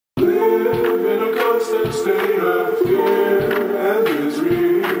state of fear and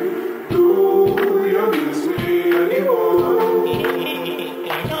misery. No, you're me anymore.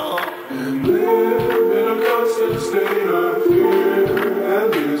 And live in a constant state of fear and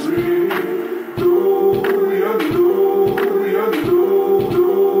misery. No, you're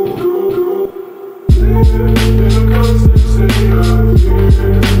live in a constant state of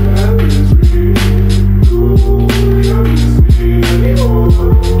fear and misery. No, you're me anymore.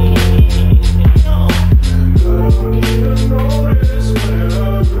 I don't even notice when it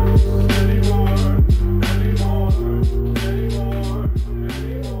hurts anymore.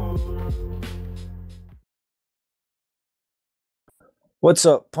 What's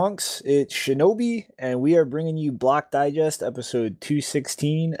up, punks? It's Shinobi, and we are bringing you Block Digest episode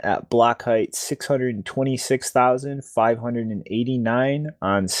 216 at block height 626,589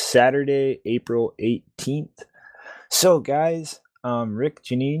 on Saturday, April 18th. So, guys, Rick,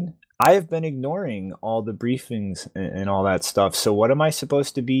 Janine, I have been ignoring all the briefings and all that stuff. So, what am I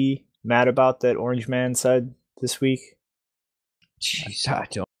supposed to be mad about that Orange Man said this week? Jeez, I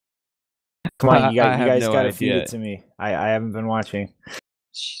don't. Come on, you guys no gotta feed idea. it to me. I haven't been watching.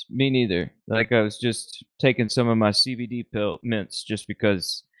 Me neither. Like, I was just taking some of my CBD mints just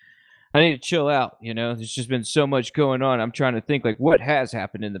because I need to chill out, you know? There's just been so much going on. I'm trying to think, like, what has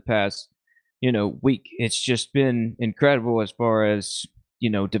happened in the past, week. It's just been incredible as far as,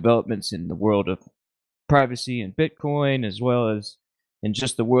 developments in the world of privacy and Bitcoin, as well as in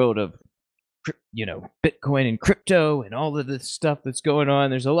just the world of, Bitcoin and crypto and all of this stuff that's going on.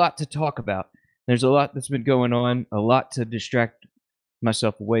 There's a lot to talk about. There's a lot that's been going on, a lot to distract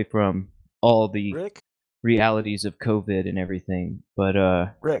myself away from all the Rick? realities of COVID and everything. But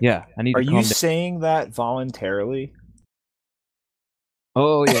Rick, yeah, I need are to calm you down. saying that voluntarily?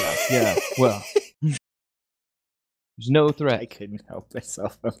 Oh yeah. Well, there's no I threat. couldn't help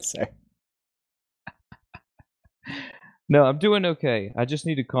myself. I'm sorry. No, I'm doing okay. I just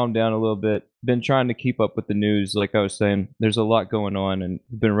need to calm down a little bit. Been trying to keep up with the news, like I was saying. There's a lot going on, and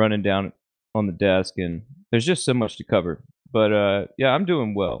been running down on the desk, and there's just so much to cover. But yeah, I'm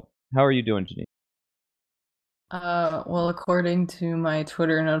doing well. How are you doing, Janine? Well, according to my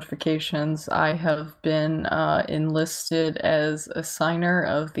Twitter notifications, I have been enlisted as a signer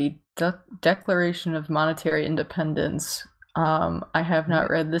of the Declaration of Monetary Independence. I have not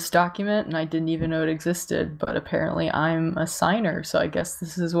read this document, and I didn't even know it existed, but apparently I'm a signer, so I guess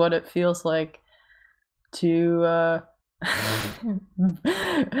this is what it feels like to,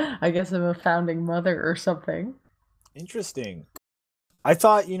 I guess I'm a founding mother or something. Interesting. I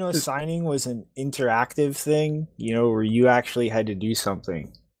thought, signing was an interactive thing, where you actually had to do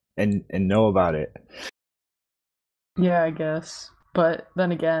something and know about it. Yeah, I guess. But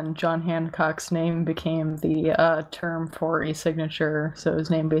then again, John Hancock's name became the term for a signature, so his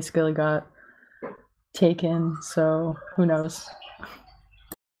name basically got taken, so who knows?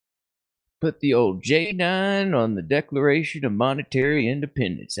 Put the old J9 on the Declaration of Monetary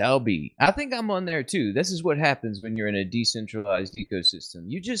Independence. I think I'm on there too. This is what happens when you're in a decentralized ecosystem.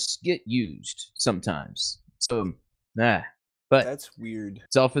 You just get used sometimes. So, but That's weird.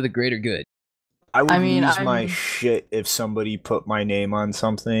 it's all for the greater good. I would lose my shit if somebody put my name on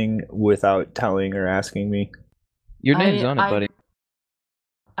something without telling or asking me. Your name's on it, buddy.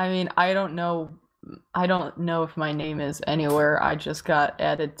 I mean, I don't know if my name is anywhere. I just got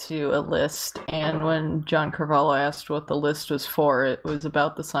added to a list, and when John Carvalho asked what the list was for, it was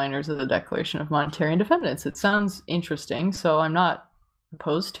about the signers of the Declaration of Monetary Independence. It sounds interesting, so I'm not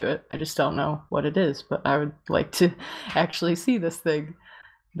opposed to it. I just don't know what it is, but I would like to actually see this thing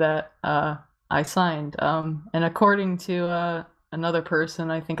that I signed. And according to another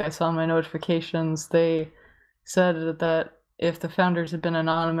person, I think I saw in my notifications, they said that if the founders had been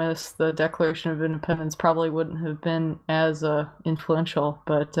anonymous, the Declaration of Independence probably wouldn't have been as influential,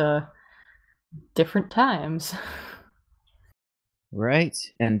 but different times. Right,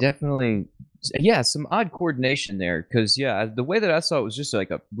 and definitely, yeah, some odd coordination there, because, yeah, the way that I saw it was just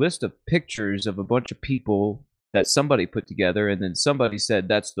like a list of pictures of a bunch of people that somebody put together, and then somebody said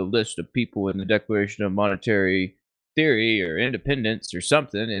that's the list of people in the Declaration of Monetary Theory or Independence or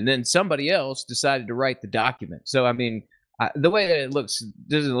something, and then somebody else decided to write the document. So, I mean, the way that it looks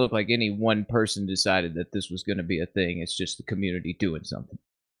doesn't look like any one person decided that this was going to be a thing. It's just the community doing something.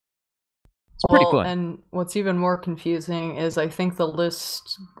 It's pretty fun. And what's even more confusing is I think the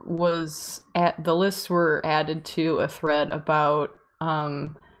lists were added to a thread about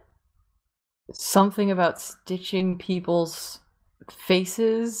something about stitching people's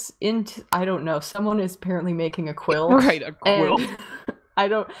faces into, I don't know. Someone is apparently making a quilt. Right, a quilt. I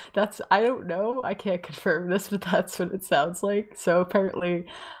don't know. I can't confirm this, but that's what it sounds like. So apparently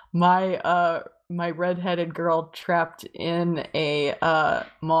my my redheaded girl trapped in a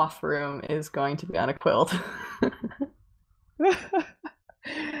moth room is going to be on a quilt.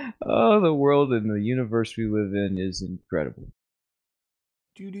 Oh, the world and the universe we live in is incredible.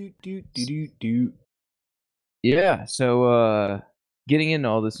 Do. Yeah, so getting into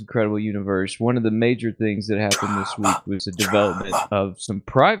all this incredible universe, one of the major things that happened this week was the development of some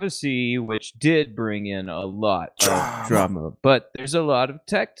privacy, which did bring in a lot of drama. But there's a lot of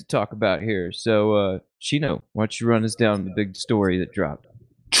tech to talk about here. So, Shino, why don't you run us down the big story that dropped?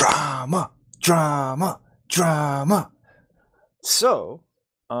 Drama. So,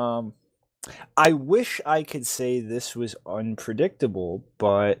 I wish I could say this was unpredictable,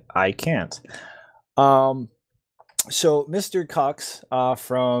 but I can't. So Mr. Cox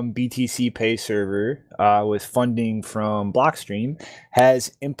from BTC Pay server with funding from Blockstream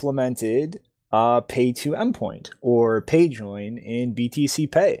has implemented pay to endpoint or pay join in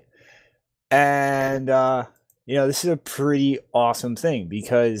BTC Pay. And this is a pretty awesome thing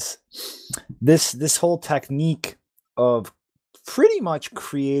because this whole technique of pretty much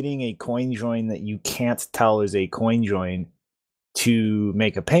creating a coin join that you can't tell is a coin join to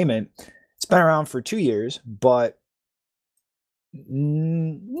make a payment, it's been around for 2 years, but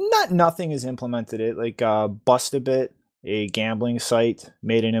nothing has implemented it. Like Bustabit, a gambling site,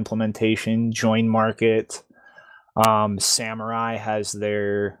 made an implementation. Join Market, Samurai has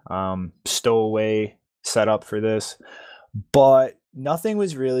their stowaway set up for this, but nothing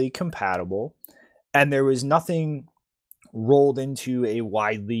was really compatible, and there was nothing rolled into a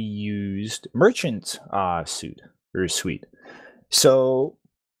widely used merchant suite. So,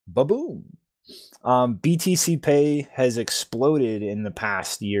 baboom. BTC Pay has exploded in the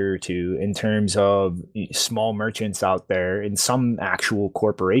past year or two in terms of small merchants out there and some actual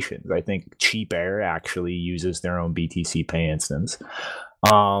corporations. I think Cheap Air actually uses their own BTC Pay instance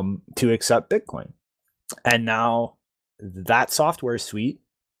to accept Bitcoin. And now that software suite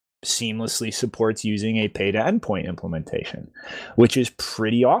seamlessly supports using a pay to endpoint implementation, which is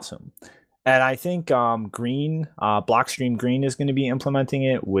pretty awesome. And I think Blockstream Green is going to be implementing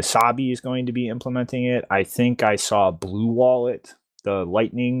it. Wasabi is going to be implementing it. I think I saw Blue Wallet, the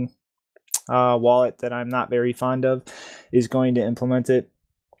Lightning wallet that I'm not very fond of, is going to implement it.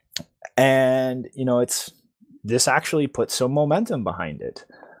 And this actually puts some momentum behind it.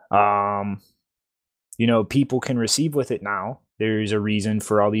 People can receive with it now. There's a reason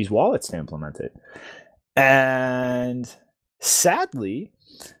for all these wallets to implement it. And sadly,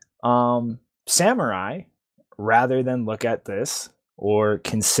 Samurai, rather than look at this or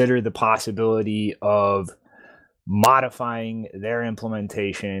consider the possibility of modifying their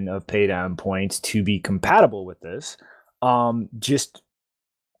implementation of pay to endpoints to be compatible with this, just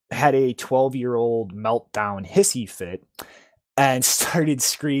had a 12-year-old meltdown hissy fit and started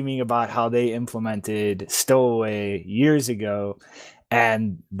screaming about how they implemented Stowaway years ago,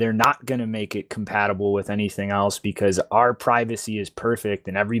 and they're not going to make it compatible with anything else because our privacy is perfect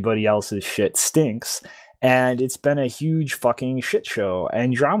and everybody else's shit stinks. And it's been a huge fucking shit show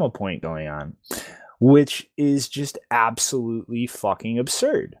and drama point going on, which is just absolutely fucking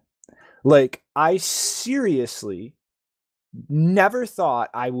absurd. Like, I seriously never thought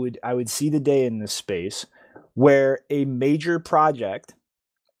I would see the day in this space where a major project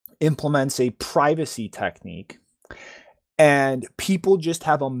implements a privacy technique and people just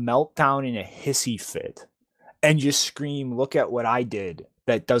have a meltdown in a hissy fit and just scream, look at what I did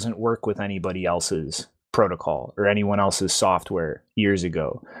that doesn't work with anybody else's protocol or anyone else's software years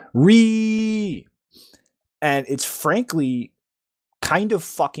ago. And it's frankly kind of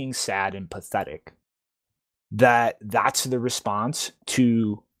fucking sad and pathetic that that's the response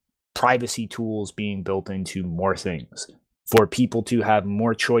to privacy tools being built into more things, for people to have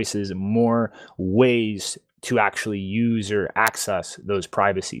more choices, more ways to actually use or access those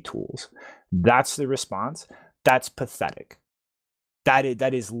privacy tools. That's the response. That's pathetic.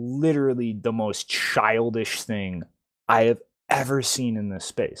 That is literally the most childish thing I have ever seen in this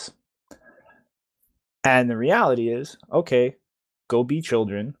space. And the reality is, okay, go be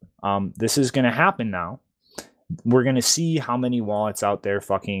children. This is going to happen now. We're going to see how many wallets out there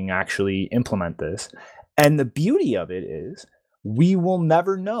fucking actually implement this. And the beauty of it is we will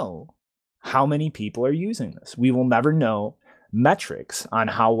never know how many people are using this. We will never know metrics on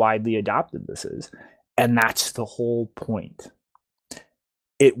how widely adopted this is. And that's the whole point.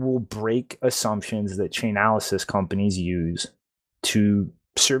 It will break assumptions that Chainalysis companies use to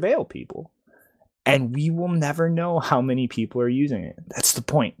surveil people. And we will never know how many people are using it. That's the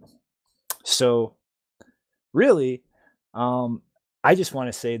point. So really, I just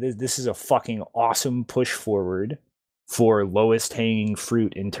want to say this is a fucking awesome push forward for lowest hanging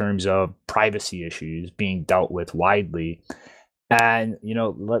fruit in terms of privacy issues being dealt with widely. And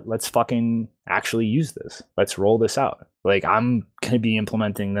let's fucking actually use this. Let's roll this out. Like, I'm gonna be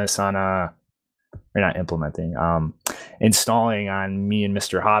implementing this on or not implementing, installing on me and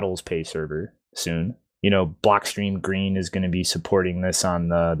Mr. Hodl's pay server soon. Blockstream Green is going to be supporting this on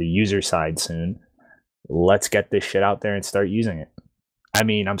the user side soon. Let's get this shit out there and start using it. I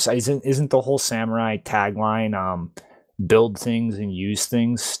mean, isn't the whole Samurai tagline build things and use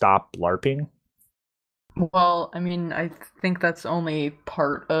things, stop LARPing? Well, I mean, I think that's only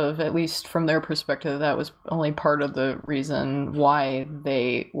part of, at least from their perspective, that was only part of the reason why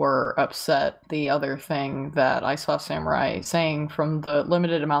they were upset. The other thing that I saw Samurai saying from the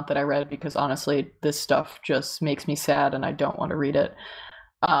limited amount that I read, because honestly, this stuff just makes me sad and I don't want to read it.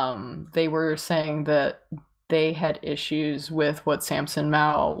 They were saying that they had issues with what Samson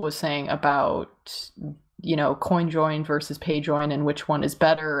Mao was saying about, CoinJoin versus PayJoin and which one is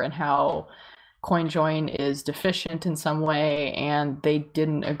better, and how CoinJoin is deficient in some way, and they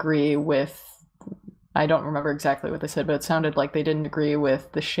didn't agree with, I don't remember exactly what they said, but it sounded like they didn't agree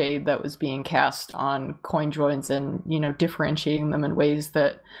with the shade that was being cast on CoinJoins and, differentiating them in ways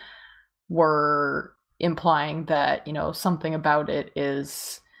that were implying that, something about it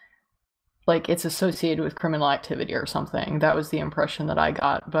is like it's associated with criminal activity or something. That was the impression that I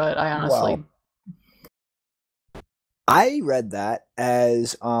got, but I honestly... I read that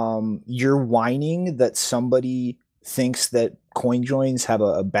as you're whining that somebody thinks that coin joins have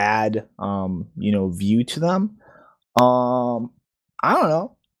a bad view to them. I don't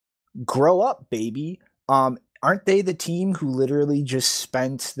know. Grow up, baby. Aren't they the team who literally just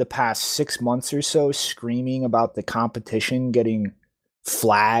spent the past 6 months or so screaming about the competition getting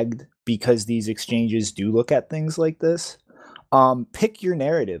flagged because these exchanges do look at things like this? Pick your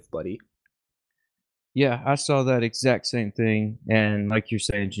narrative, buddy. Yeah, I saw that exact same thing, and like you're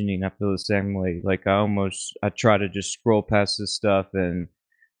saying, Janine, I feel the same way. Like I try to just scroll past this stuff, and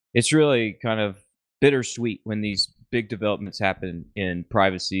it's really kind of bittersweet when these big developments happen in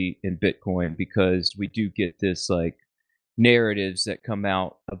privacy in Bitcoin, because we do get this like narratives that come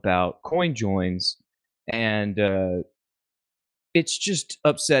out about coin joins, and it's just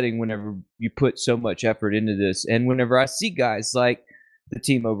upsetting whenever you put so much effort into this, and whenever I see guys like the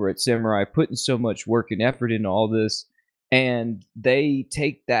team over at Samurai putting so much work and effort into all this, and they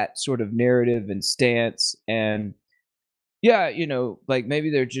take that sort of narrative and stance, and like maybe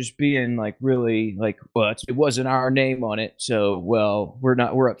they're just being like really like, well, it wasn't our name on it, so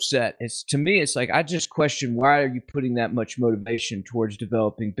we're upset. To me, it's like, I just question, why are you putting that much motivation towards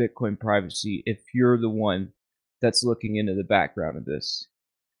developing Bitcoin privacy if you're the one that's looking into the background of this?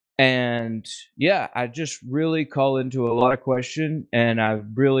 And yeah, I just really call into a lot of question, and I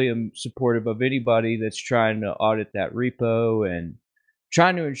really am supportive of anybody that's trying to audit that repo and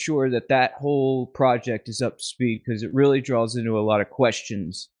trying to ensure that that whole project is up to speed, because it really draws into a lot of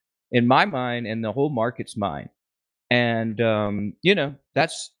questions in my mind and the whole market's mind. And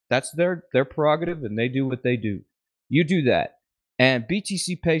that's their prerogative, and they do what they do. You do that. And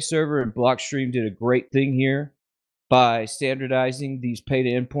BTC Pay Server and Blockstream did a great thing here by standardizing these pay to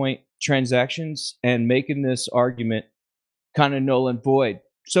endpoint transactions and making this argument kind of null and void.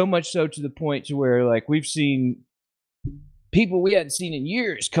 So much so to the point to where, like, we've seen people we hadn't seen in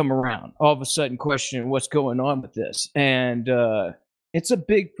years come around all of a sudden questioning what's going on with this. And it's a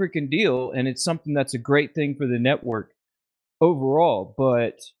big freaking deal, and it's something that's a great thing for the network overall.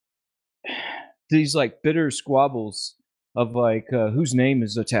 But these like bitter squabbles of like whose name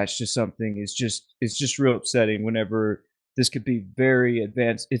is attached to something it's just real upsetting whenever this could be very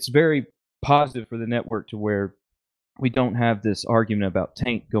advanced. It's very positive for the network to where we don't have this argument about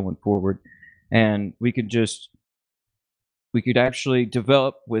taint going forward, and we could actually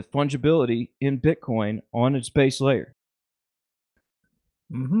develop with fungibility in Bitcoin on its base layer.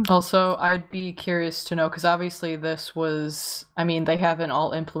 Mm-hmm. Also, I'd be curious to know, because obviously this was, I mean, they haven't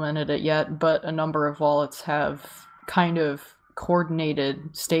all implemented it yet, but a number of wallets have kind of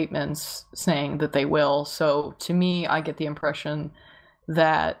coordinated statements saying that they will. So to me, I get the impression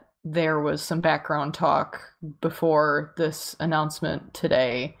that there was some background talk before this announcement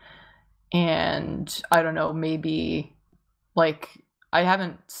today. And I don't know, maybe like I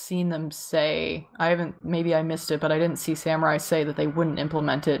haven't seen them say, maybe I missed it, but I didn't see Samurai say that they wouldn't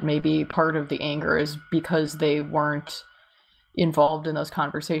implement it. Maybe part of the anger is because they weren't involved in those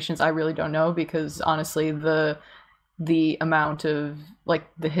conversations. I really don't know, because honestly, the amount of like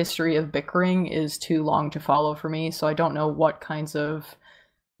the history of bickering is too long to follow for me. So I don't know what kinds of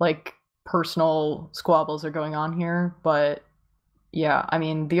like personal squabbles are going on here, but Yeah, I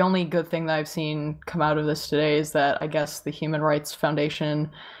mean, the only good thing that I've seen come out of this today is that I guess the Human Rights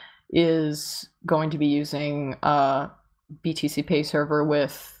Foundation is going to be using BTC Pay server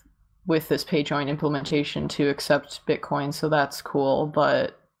with this pay join implementation to accept Bitcoin, so that's cool,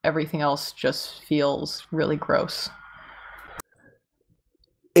 but everything else just feels really gross.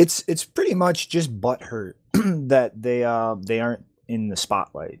 It's pretty much just butthurt that they aren't in the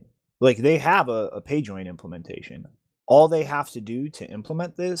spotlight. Like they have a pay join implementation. All they have to do to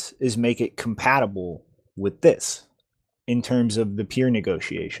implement this is make it compatible with this in terms of the peer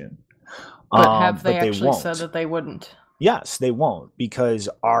negotiation. But have they but they actually said won't. that they wouldn't? Yes, they won't because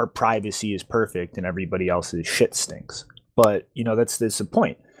our privacy is perfect and everybody else's shit stinks. But that's the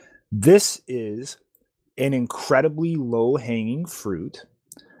point. This is an incredibly low hanging fruit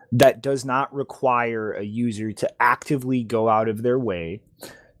that does not require a user to actively go out of their way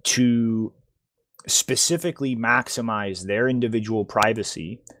to specifically maximize their individual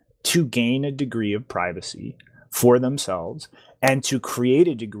privacy to gain a degree of privacy for themselves and to create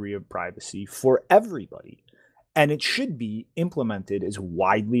a degree of privacy for everybody. And it should be implemented as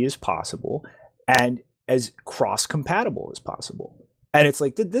widely as possible and as cross compatible as possible. And it's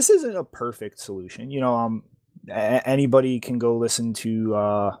like, this isn't a perfect solution. Anybody can go listen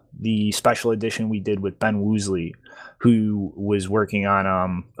to the special edition we did with Ben Woosley, who was working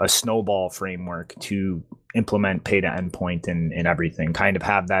on a snowball framework to implement pay to endpoint and everything, kind of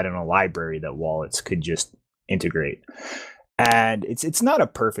have that in a library that wallets could just integrate. And it's not a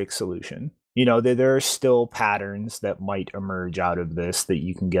perfect solution. There are still patterns that might emerge out of this that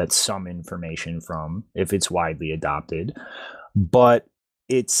you can get some information from if it's widely adopted. But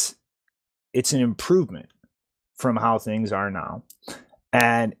it's an improvement from how things are now.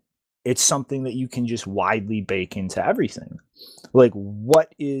 And it's something that you can just widely bake into everything. Like,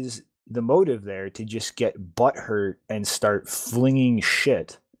 what is the motive there to just get butthurt and start flinging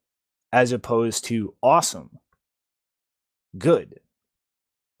shit as opposed to awesome, good?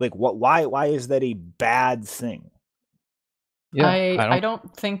 Like, why is that a bad thing? Yeah, I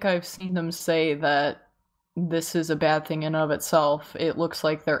don't think I've seen them say that this is a bad thing in of itself. It looks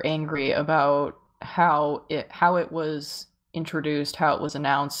like they're angry about how it was introduced, how it was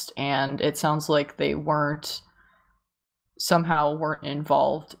announced, and it sounds like they somehow weren't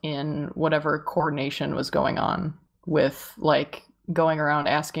involved in whatever coordination was going on with like going around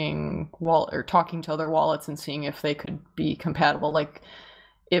asking or talking to other wallets and seeing if they could be compatible. Like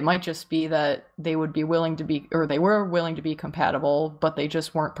it might just be that they would be willing to be, or they were willing to be compatible, but they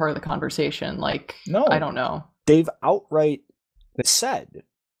just weren't part of the conversation. Like, No, I don't know. They've outright said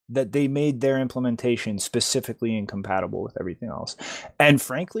that they made their implementation specifically incompatible with everything else. And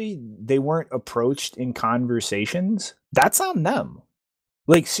frankly, they weren't approached in conversations. That's on them.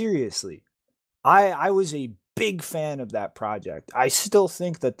 Like, seriously. I was a big fan of that project. I still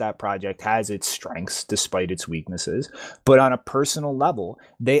think that project has its strengths despite its weaknesses. But on a personal level,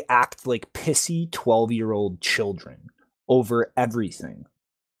 they act like pissy 12-year-old children over everything.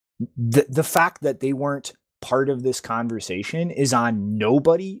 The fact that they weren't part of this conversation is on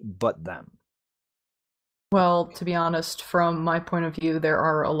nobody but them. Well, to be honest, from my point of view, there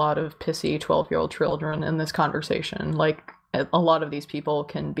are a lot of pissy 12-year-old children in this conversation. Like, a lot of these people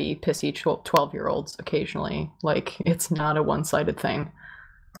can be pissy 12-year-olds occasionally. Like, it's not a one-sided thing.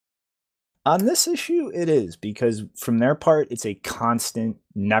 On this issue, it is, because from their part, it's a constant,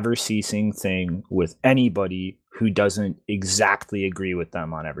 never ceasing thing with anybody who doesn't exactly agree with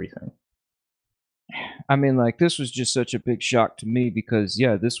them on everything. I mean, like, this was just such a big shock to me because,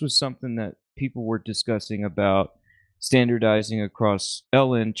 yeah, this was something that people were discussing about standardizing across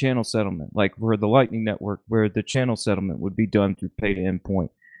LN channel settlement, like for the Lightning Network, where the channel settlement would be done through pay to endpoint.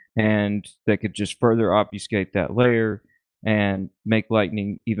 And they could just further obfuscate that layer and make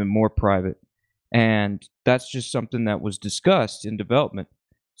Lightning even more private. And that's just something that was discussed in development.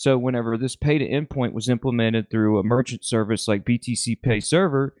 So whenever this pay to endpoint was implemented through a merchant service like BTC Pay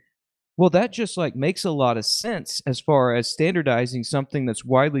Server, well, that just like makes a lot of sense as far as standardizing something that's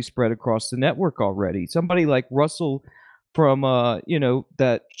widely spread across the network already. Somebody like Russell from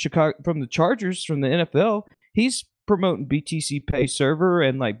that Chicago, from the Chargers, from the NFL, he's promoting BTC Pay Server,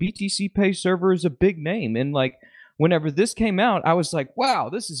 and like BTC Pay Server is a big name. And like whenever this came out, I was like, wow,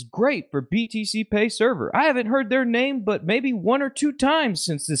 this is great for BTC Pay Server. I haven't heard their name but maybe 1 or 2 times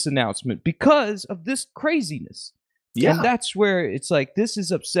since this announcement because of this craziness. Yeah. And that's where it's like, this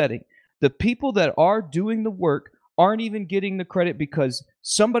is upsetting. The people that are doing the work aren't even getting the credit because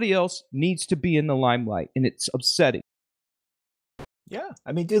somebody else needs to be in the limelight, and it's upsetting. Yeah.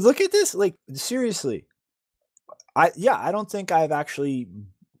 I mean, dude, look at this. Like, seriously. I don't think I've actually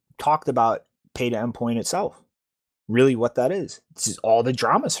talked about pay to endpoint itself. really what that is. It's just all the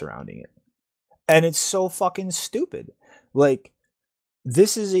drama surrounding it. And it's so fucking stupid. Like,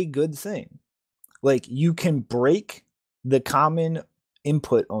 this is a good thing. Like, you can break the common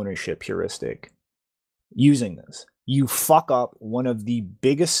input ownership heuristic using this. You fuck up one of the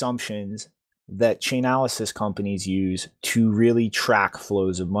big assumptions that Chainalysis companies use to really track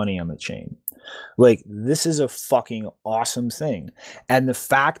flows of money on the chain. Like, this is a fucking awesome thing. And the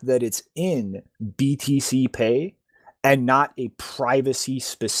fact that it's in BTC Pay and not a privacy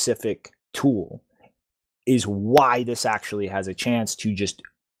specific tool is why this actually has a chance to just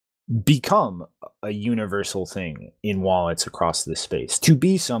become a universal thing in wallets across this space, to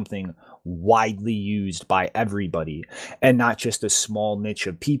be something widely used by everybody and not just a small niche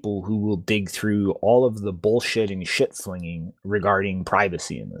of people who will dig through all of the bullshit and shit flinging regarding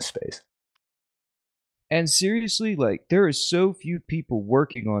privacy in this space. And seriously, like, there are so few people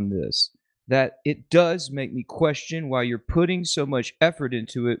working on this that it does make me question why you're putting so much effort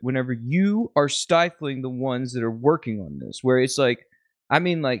into it whenever you are stifling the ones that are working on this. Where it's like, I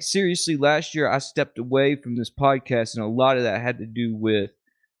mean, like, seriously, last year I stepped away from this podcast, and a lot of that had to do with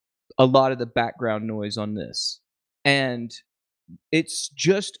a lot of the background noise on this. And it's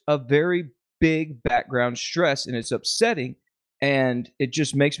just a very big background stress, and it's upsetting. And it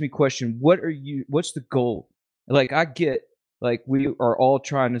just makes me question, what's the goal? Like, I get, like, we are all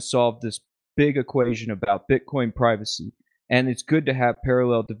trying to solve this big equation about Bitcoin privacy. And it's good to have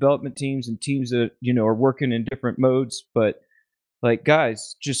parallel development teams and teams that, you know, are working in different modes. But, like,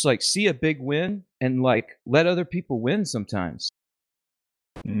 guys, just, like, see a big win and, like, let other people win sometimes.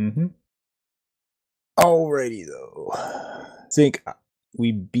 Mm-hmm. Alrighty, though. I think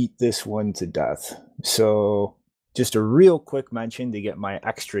we beat this one to death. So, just a real quick mention to get my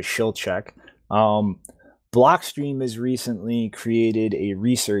extra shill check. Blockstream has recently created a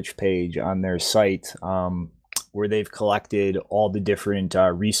research page on their site where they've collected all the different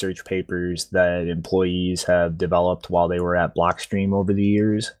research papers that employees have developed while they were at Blockstream over the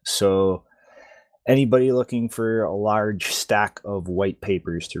years. So anybody looking for a large stack of white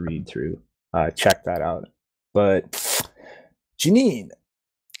papers to read through, check that out. But Janine,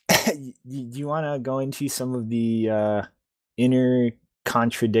 do you want to go into some of the inner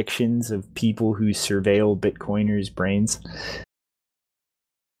contradictions of people who surveil Bitcoiners' brains?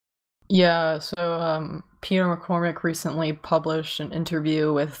 Yeah, so Peter McCormick recently published an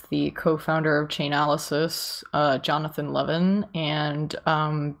interview with the co-founder of Chainalysis, Jonathan Levin, and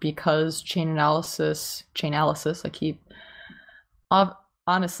because Chainalysis, I keep,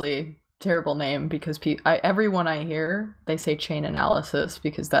 honestly, terrible name, because everyone I hear, they say Chainalysis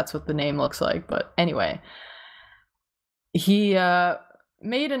because that's what the name looks like, but anyway, he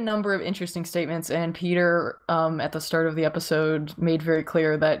made a number of interesting statements, and Peter, at the start of the episode, made very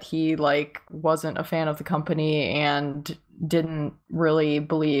clear that he, like, wasn't a fan of the company and didn't really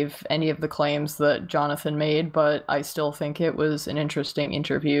believe any of the claims that Jonathan made, but I still think it was an interesting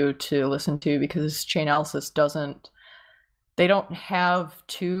interview to listen to because Chainalysis they don't have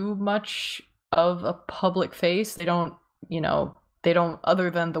too much of a public face. They don't,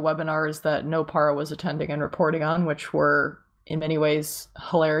 other than the webinars that Nopara was attending and reporting on, which were in many ways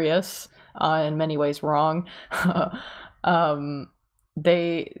hilarious, in many ways wrong.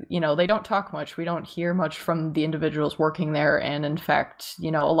 They don't talk much. We don't hear much from the individuals working there. And in fact, a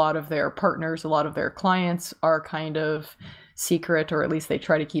lot of their partners, a lot of their clients are kind of secret, or at least they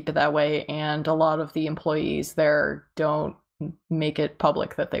try to keep it that way. And a lot of the employees there don't make it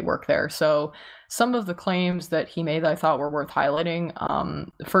public that they work there. So some of the claims that he made that I thought were worth highlighting.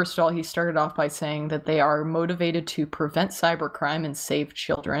 First of all, he started off by saying that they are motivated to prevent cybercrime and save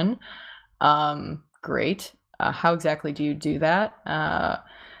children. Great. How exactly do you do that?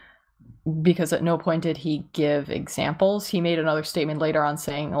 Because at no point did he give examples. He made another statement later on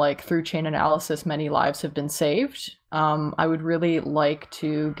saying, like, through Chainalysis, many lives have been saved. I would really like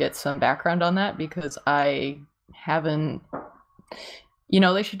to get some background on that because I haven't,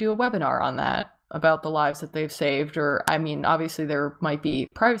 they should do a webinar on that, about the lives that they've saved. Or, I mean, obviously there might be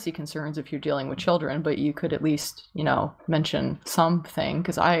privacy concerns if you're dealing with children, but you could at least, mention something,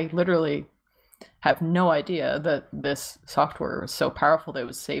 because I literally have no idea that this software was so powerful that it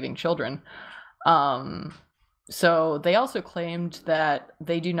was saving children. So they also claimed that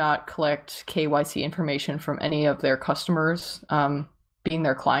they do not collect KYC information from any of their customers, being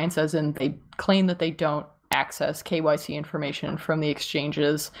their clients, as in they claim that they don't access KYC information from the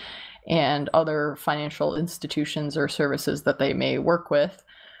exchanges and other financial institutions or services that they may work with.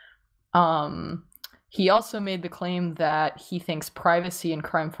 He also made the claim that he thinks privacy and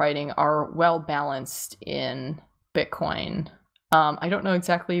crime fighting are well balanced in Bitcoin. I don't know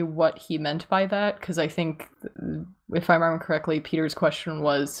exactly what he meant by that, because I think if I remember correctly, Peter's question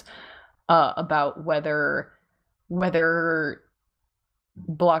was about whether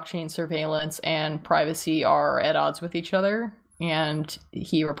blockchain surveillance and privacy are at odds with each other, and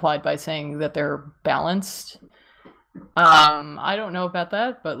he replied by saying that they're balanced. I don't know about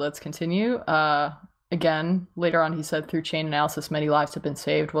that, but let's continue. Again, later on he said through chain analysis many lives have been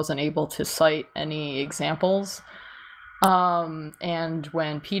saved, wasn't able to cite any examples. And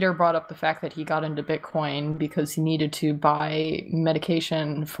when Peter brought up the fact that he got into Bitcoin because he needed to buy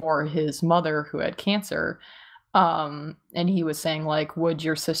medication for his mother who had cancer, and he was saying, like, would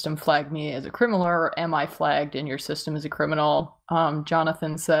your system flag me as a criminal, or am I flagged in your system as a criminal?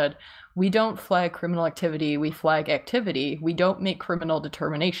 Jonathan said, we don't flag criminal activity, we flag activity. We don't make criminal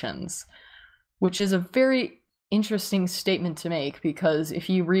determinations, which is a very interesting statement to make, because if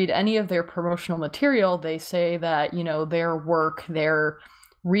you read any of their promotional material, they say that, you know, their work, their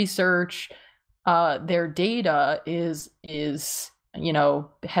research, their data is you know,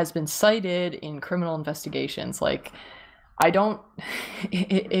 has been cited in criminal investigations. Like, I don't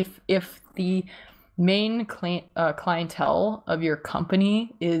if the main clientele of your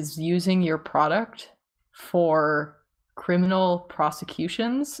company is using your product for criminal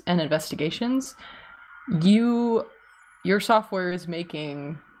prosecutions and investigations, your software is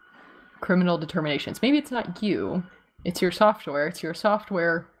making criminal determinations. Maybe it's not you, it's your software. It's your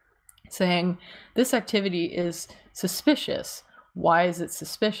software saying this activity is suspicious. Why is it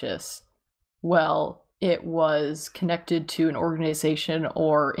suspicious? Well, it was connected to an organization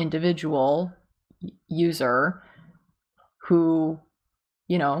or individual user who,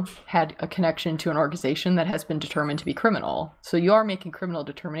 you know, had a connection to an organization that has been determined to be criminal. So you are making criminal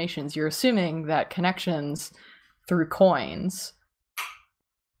determinations. You're assuming that connections through coins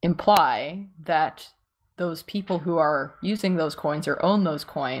imply that those people who are using those coins or own those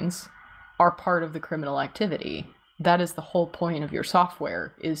coins are part of the criminal activity. That is the whole point of your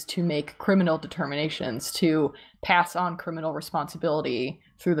software, is to make criminal determinations, to pass on criminal responsibility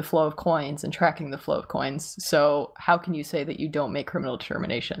through the flow of coins and tracking the flow of coins. So how can you say that you don't make criminal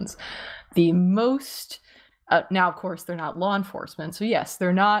determinations? The most, now of course they're not law enforcement, so yes,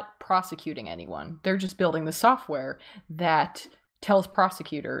 they're not prosecuting anyone. They're just building the software that tells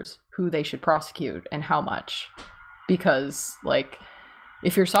prosecutors who they should prosecute and how much. Because, like,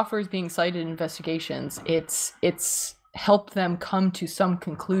 if your software is being cited in investigations, it's helped them come to some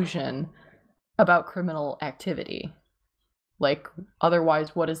conclusion about criminal activity. Like,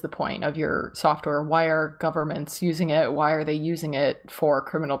 otherwise, what is the point of your software? Why are governments using it? Why are they using it for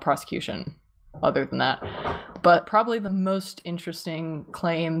criminal prosecution, other than that? But probably the most interesting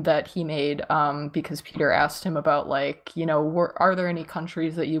claim that he made, because Peter asked him about, like, you know, are there any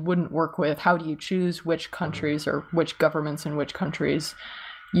countries that you wouldn't work with? How do you choose which countries or which governments in which countries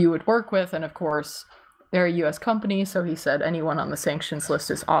you would work with? And of course, they're a US company, so he said anyone on the sanctions list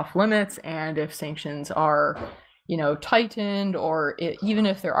is off limits, and if sanctions are, you know, tightened, or even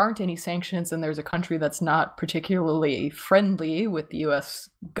if there aren't any sanctions and there's a country that's not particularly friendly with the US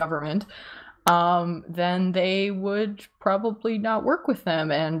government, then they would probably not work with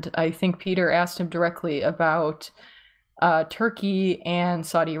them. And I think Peter asked him directly about Turkey and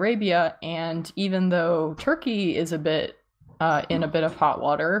Saudi Arabia, and even though Turkey is a bit in a bit of hot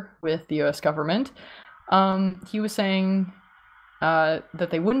water with the US government, he was saying that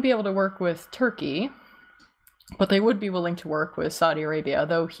they wouldn't be able to work with Turkey, but they would be willing to work with Saudi Arabia,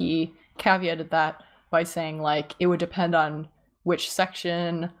 though he caveated that by saying, like, it would depend on which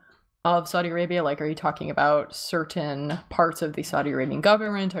section of Saudi Arabia. Like, are you talking about certain parts of the Saudi Arabian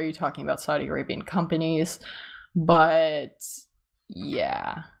government? Are you talking about Saudi Arabian companies? But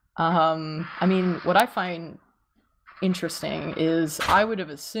yeah, I mean, what I find interesting is I would have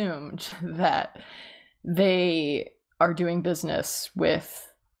assumed that they are doing business with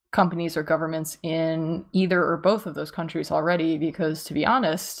companies or governments in either or both of those countries already, because, to be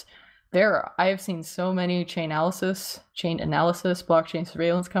honest, I have seen so many chain analysis, blockchain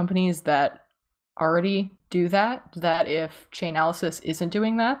surveillance companies that already do that if chain analysis isn't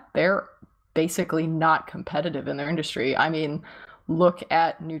doing that, they're basically not competitive in their industry. I mean, look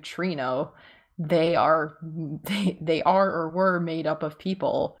at Neutrino. They are or were made up of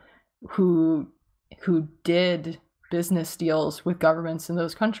people who did business deals with governments in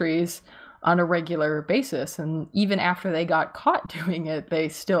those countries on a regular basis, and even after they got caught doing it, they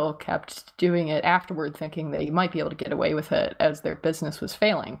still kept doing it afterward, thinking they might be able to get away with it as their business was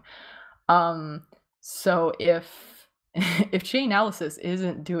failing. So if chain analysis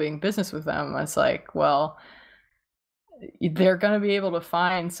isn't doing business with them, it's like, well, they're going to be able to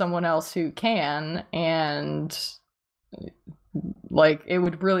find someone else who can, and Like, it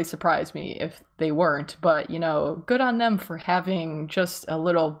would really surprise me if they weren't, but good on them for having just a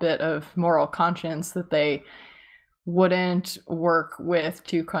little bit of moral conscience that they wouldn't work with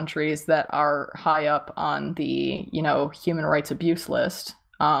two countries that are high up on the, human rights abuse list.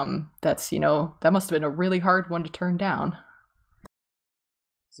 That's, that must have been a really hard one to turn down.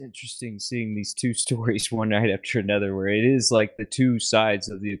 It's interesting seeing these two stories one night after another, where it is like the two sides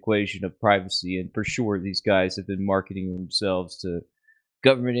of the equation of privacy. And for sure, these guys have been marketing themselves to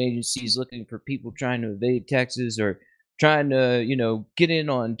government agencies looking for people trying to evade taxes or trying to, get in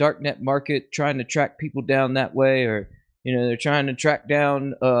on darknet market, trying to track people down that way, or they're trying to track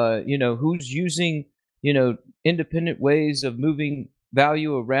down, who's using, independent ways of moving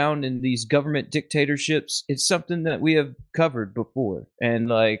value around in these government dictatorships. It's something that we have covered before, and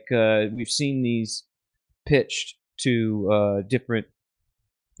like we've seen these pitched to different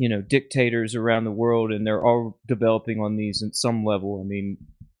dictators around the world, and they're all developing on these at some level. I mean,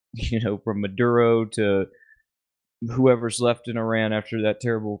 from Maduro to whoever's left in Iran after that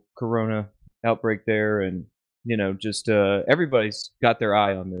terrible corona outbreak there, and just everybody's got their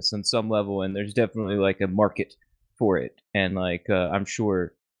eye on this on some level, and there's definitely like a market for it. And like I'm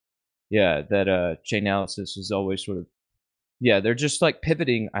sure, yeah, that Chainalysis is always sort of, yeah, they're just like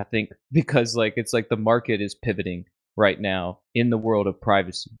pivoting, I think, because like it's like the market is pivoting right now in the world of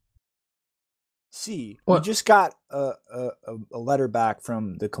privacy. See, we Well, just got a letter back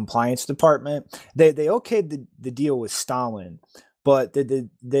from the compliance department. They okayed the deal with Stalin, but they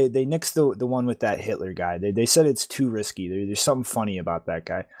nixed the one with that Hitler guy. They said it's too risky. There's something funny about that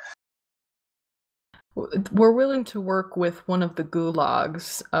guy. we're willing to work with one of the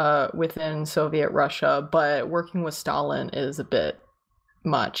gulags within Soviet Russia, but working with Stalin is a bit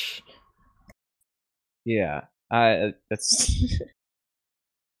much. Yeah, that's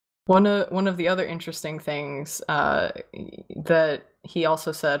One of the other interesting things that he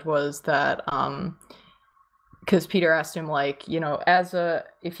also said was that because Peter asked him, like, if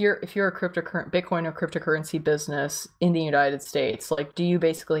you're a Bitcoin or cryptocurrency business in the United States, like, do you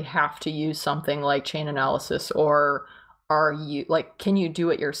basically have to use something like Chainalysis, or are you like, can you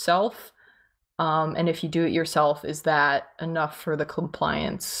do it yourself? And if you do it yourself, is that enough for the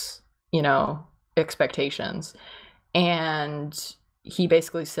compliance, expectations? And he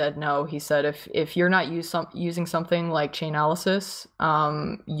basically said no. He said if you're not using something like Chainalysis,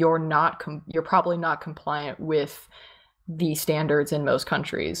 you're probably not compliant with the standards in most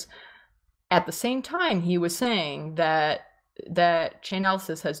countries. At the same time, he was saying that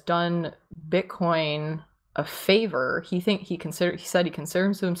Chainalysis has done Bitcoin a favor. He said he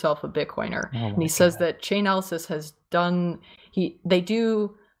considers himself a Bitcoiner, and he says that Chainalysis has done they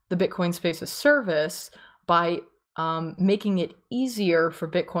do the Bitcoin space a service by making it easier for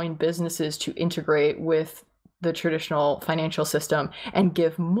Bitcoin businesses to integrate with the traditional financial system and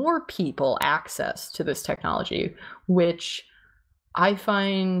give more people access to this technology, which I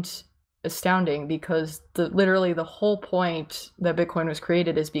find astounding, because literally the whole point that Bitcoin was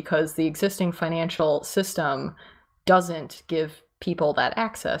created is because the existing financial system doesn't give people that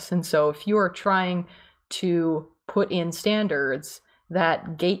access. And so if you are trying to put in standards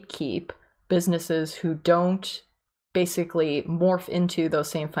that gatekeep businesses who don't basically morph into those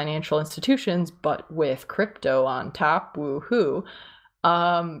same financial institutions, but with crypto on top, woohoo,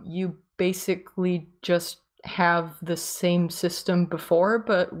 you basically just have the same system before,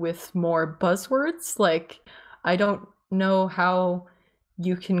 but with more buzzwords. Like, I don't know how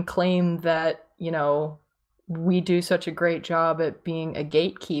you can claim that, we do such a great job at being a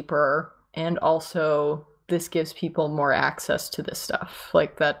gatekeeper, and also this gives people more access to this stuff.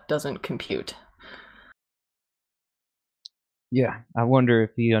 Like, that doesn't compute. Yeah, I wonder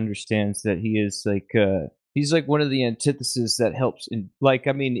if he understands that he is like he's like one of the antitheses that helps in, like,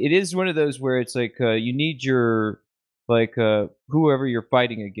 I mean, it is one of those where it's like you need your, like, whoever you're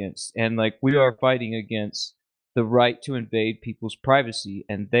fighting against, and like we are fighting against the right to invade people's privacy,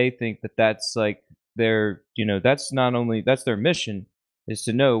 and they think that that's like their, that's not only, that's their mission, is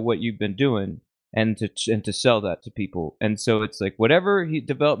to know what you've been doing, and to sell that to people. And so it's like whatever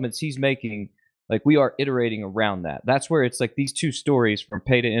developments he's making, like we are iterating around that. That's where it's like these two stories, from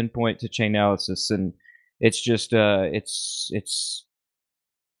pay to endpoint to Chainalysis, and it's just it's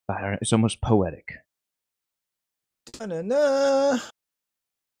I don't know, it's almost poetic. Da-na-na.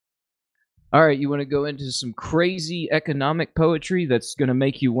 All right, you want to go into some crazy economic poetry that's going to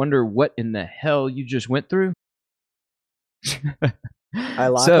make you wonder what in the hell you just went through? I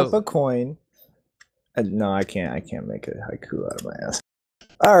lock up a coin. No, I can't make a haiku out of my ass.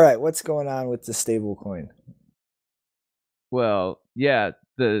 All right, what's going on with the stable coin? Well, yeah,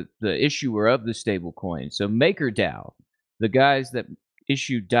 the issuer of the stable coin. So MakerDAO, the guys that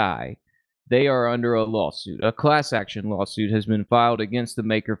issue DAI, they are under a lawsuit. A class action lawsuit has been filed against the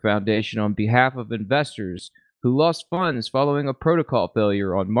Maker Foundation on behalf of investors who lost funds following a protocol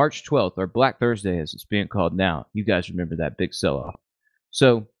failure on March 12th, or Black Thursday as it's being called now. You guys remember that big sell-off.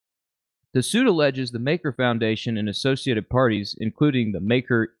 So the suit alleges the Maker Foundation and associated parties, including the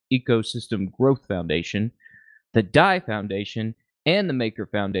Maker Ecosystem Growth Foundation, the DAI Foundation, and the Maker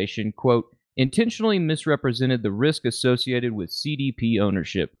Foundation, quote, intentionally misrepresented the risk associated with CDP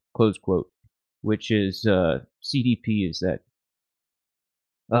ownership, close quote, which is, CDP is that,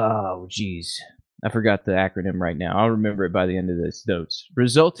 oh, geez. I forgot the acronym right now. I'll remember it by the end of this notes.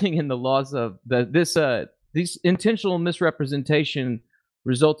 Resulting in the loss of these intentional misrepresentation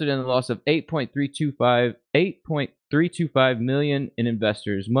resulted in the loss of 8.325 million in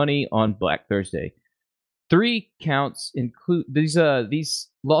investors' money on Black Thursday. 3 counts include these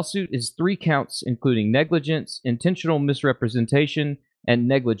lawsuit is 3 counts including negligence, intentional misrepresentation, and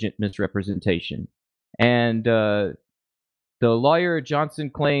negligent misrepresentation. And the lawyer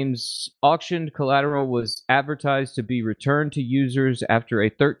Johnson claims auctioned collateral was advertised to be returned to users after a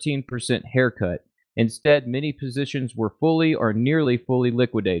 13% haircut. Instead, many positions were fully or nearly fully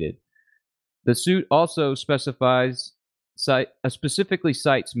liquidated. The suit also specifically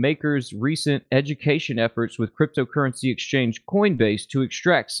cites Maker's recent education efforts with cryptocurrency exchange Coinbase to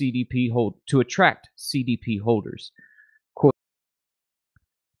attract CDP holders.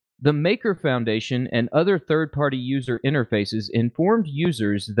 The Maker Foundation and other third-party user interfaces informed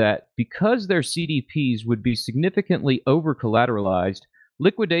users that because their CDPs would be significantly over-collateralized,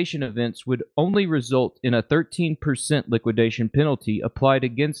 liquidation events would only result in a 13% liquidation penalty applied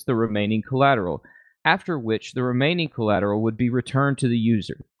against the remaining collateral, after which the remaining collateral would be returned to the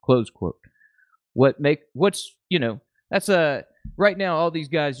user. Close quote. Right now all these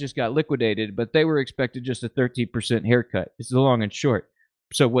guys just got liquidated, but they were expected just a 13% haircut. It's the long and short.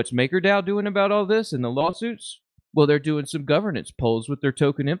 So what's MakerDAO doing about all this and the lawsuits? Well, they're doing some governance polls with their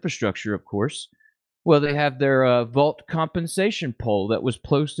token infrastructure, of course. Well, they have their vault compensation poll that was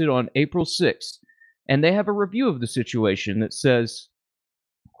posted on April 6th, and they have a review of the situation that says,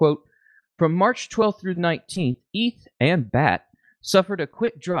 quote, from March 12th through 19th, ETH and BAT suffered a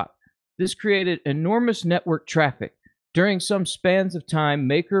quick drop. This created enormous network traffic. During some spans of time,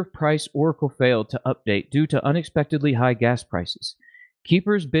 Maker Price Oracle failed to update due to unexpectedly high gas prices.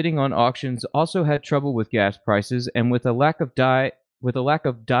 Keepers bidding on auctions also had trouble with gas prices and with a lack of DAI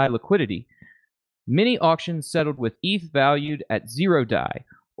liquidity. Many auctions settled with ETH valued at 0 DAI,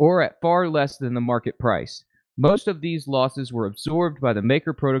 or at far less than the market price. Most of these losses were absorbed by the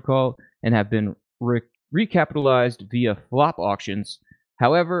Maker protocol and have been recapitalized via flop auctions.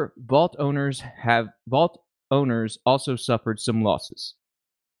 However, vault owners also suffered some losses.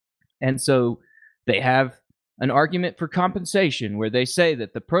 And so they have an argument for compensation where they say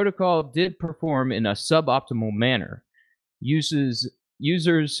that the protocol did perform in a suboptimal manner. Users,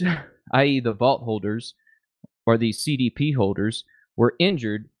 i.e. the vault holders or the CDP holders, were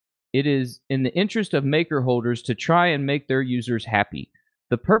injured. It is in the interest of Maker holders to try and make their users happy.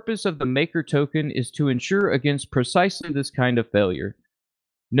 The purpose of the Maker token is to ensure against precisely this kind of failure.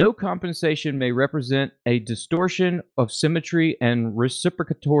 No compensation may represent a distortion of symmetry and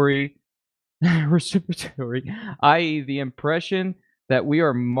reciprocatory, i.e. the impression that we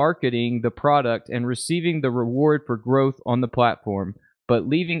are marketing the product and receiving the reward for growth on the platform, but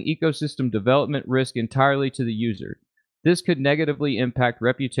leaving ecosystem development risk entirely to the user. This could negatively impact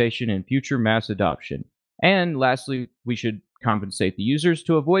reputation and future mass adoption. And lastly, we should compensate the users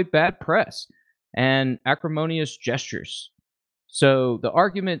to avoid bad press and acrimonious gestures. So the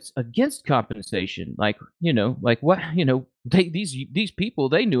arguments against compensation, these people,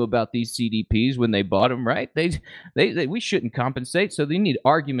 they knew about these CDPs when they bought them, right? We shouldn't compensate, so they need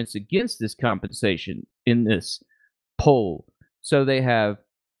arguments against this compensation in this poll. So they have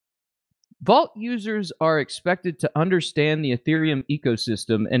Vault users are expected to understand the Ethereum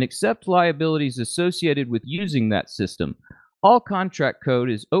ecosystem and accept liabilities associated with using that system. All contract code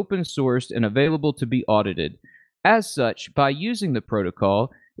is open sourced and available to be audited. As such, by using the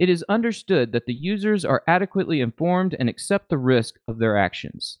protocol, it is understood that the users are adequately informed and accept the risk of their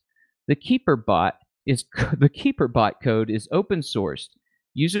actions. The KeeperBot code is open sourced.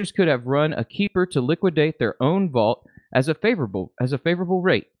 Users could have run a keeper to liquidate their own vault at a favorable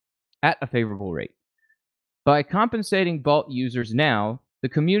rate. By compensating vault users now, the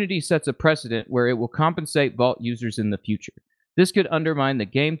community sets a precedent where it will compensate vault users in the future. This could undermine the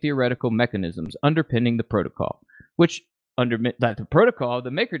game theoretical mechanisms underpinning the protocol, which the protocol, the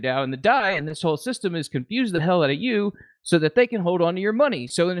MakerDAO, and the DAI, and this whole system is confuse the hell out of you so that they can hold on to your money.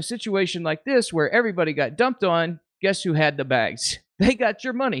 So in a situation like this where everybody got dumped on, guess who had the bags? They got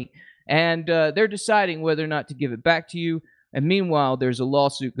your money, and they're deciding whether or not to give it back to you. And meanwhile, there's a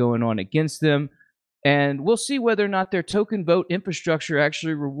lawsuit going on against them. And we'll see whether or not their token vote infrastructure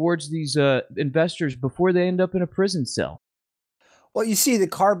actually rewards these investors before they end up in a prison cell. Well, you see the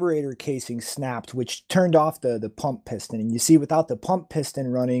carburetor casing snapped, which turned off the pump piston. And you see without the pump piston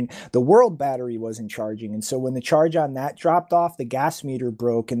running, the world battery wasn't charging. And so when the charge on that dropped off, the gas meter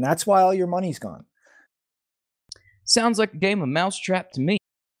broke. And that's why all your money's gone. Sounds like a game of Mousetrap to me.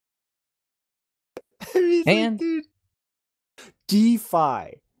 And dude,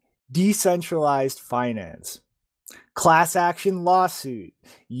 DeFi, decentralized finance, class action lawsuit.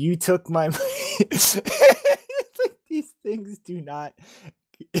 You took my money. These things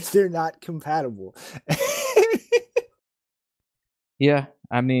they're not compatible. Yeah,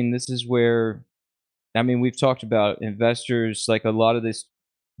 I mean, this is where, I mean, we've talked about investors, like a lot of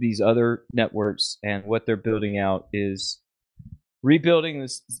these other networks, and what they're building out is rebuilding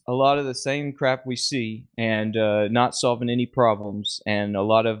a lot of the same crap we see, and not solving any problems. And a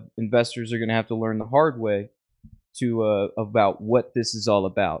lot of investors are going to have to learn the hard way about what this is all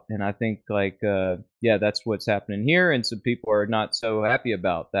about. And I think yeah, that's what's happening here, and some people are not so happy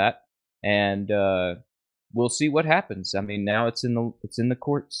about that. And we'll see what happens. I mean, now it's in the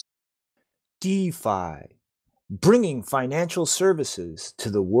courts. DeFi, bringing financial services to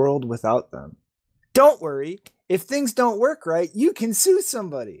the world without them. Don't worry, if things don't work right, you can sue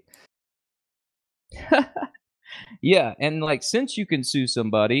somebody. Yeah, and since you can sue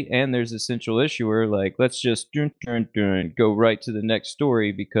somebody and there's a central issuer, let's just go right to the next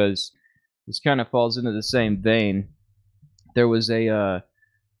story, because this kind of falls into the same vein. There was a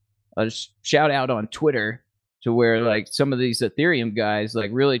shout out on Twitter to where some of these Ethereum guys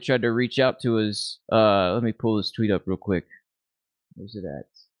really tried to reach out to us. Let me pull this tweet up real quick. Where's it at?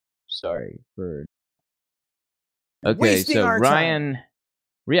 Sorry for. Okay, so Ryan. Time.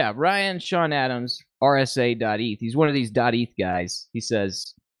 Yeah, Ryan Sean Adams, RSA.eth. He's one of these .eth guys. He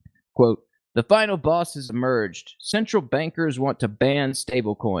says, quote, "The final boss has emerged. Central bankers want to ban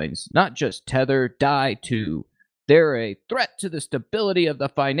stablecoins. Not just Tether, DAI too. They're a threat to the stability of the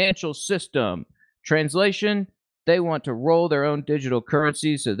financial system. Translation, they want to roll their own digital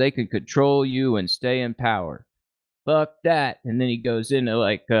currency so they can control you and stay in power. Fuck that." And then he goes into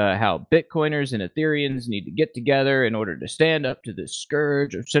how Bitcoiners and Ethereans need to get together in order to stand up to this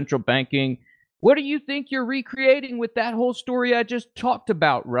scourge of central banking. What do you think you're recreating with that whole story I just talked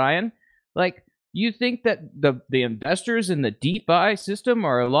about, Ryan? You think that the investors in the DeFi system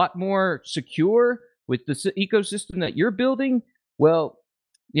are a lot more secure with the ecosystem that you're building? Well,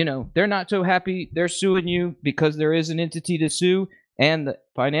 they're not so happy. They're suing you because there is an entity to sue. And the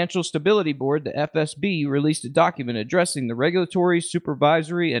Financial Stability Board, the FSB, released a document addressing the regulatory,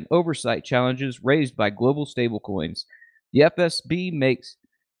 supervisory, and oversight challenges raised by global stablecoins. The FSB makes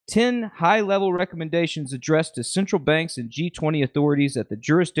 10 high-level recommendations addressed to central banks and G20 authorities at the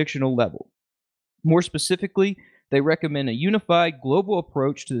jurisdictional level. More specifically, they recommend a unified global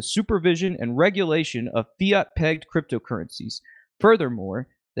approach to the supervision and regulation of fiat-pegged cryptocurrencies. Furthermore,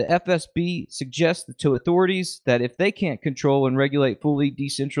 the FSB suggests to authorities that if they can't control and regulate fully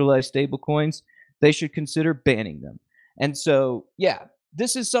decentralized stablecoins, they should consider banning them. And so, yeah,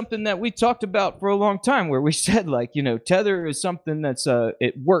 this is something that we talked about for a long time, where we said, Tether is something that's,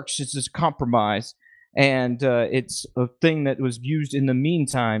 it works, it's just compromise, and it's a thing that was used in the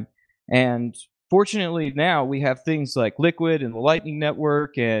meantime. And fortunately, now we have things like Liquid and the Lightning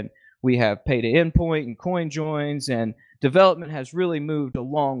Network, and we have pay to endpoint and coin joins, and development has really moved a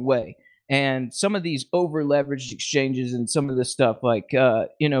long way. And some of these over leveraged exchanges and some of the stuff,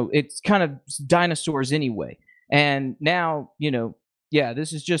 it's kind of dinosaurs anyway. And now, yeah,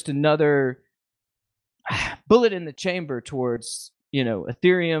 this is just another bullet in the chamber towards,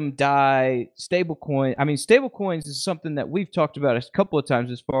 Ethereum, DAI, stablecoin. I mean, stablecoins is something that we've talked about a couple of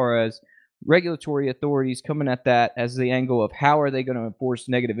times as far as regulatory authorities coming at that as the angle of how are they going to enforce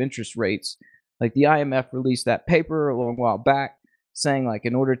negative interest rates. The IMF released that paper a long while back saying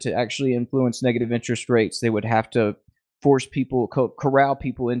in order to actually influence negative interest rates, they would have to force people, corral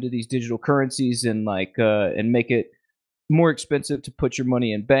people into these digital currencies and and make it more expensive to put your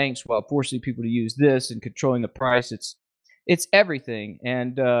money in banks while forcing people to use this and controlling the price. It's everything.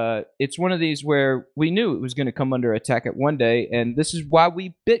 And it's one of these where we knew it was going to come under attack at one day. And this is why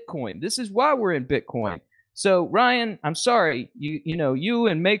Bitcoin. This is why we're in Bitcoin. So Ryan, I'm sorry, you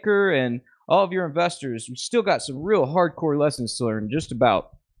and Maker and all of your investors, we still got some real hardcore lessons to learn just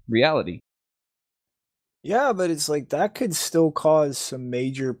about reality. Yeah, but it's that could still cause some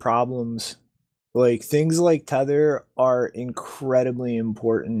major problems. Things like Tether are incredibly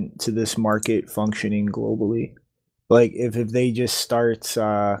important to this market functioning globally. Like if they just start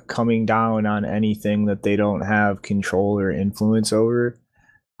coming down on anything that they don't have control or influence over,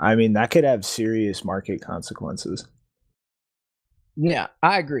 I mean that could have serious market consequences. Yeah,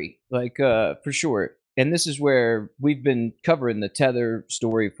 I agree. Like, for sure. And this is where we've been covering the Tether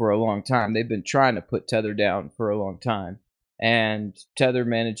story for a long time. They've been trying to put Tether down for a long time, and Tether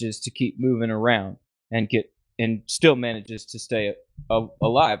manages to keep moving around and get and still manages to stay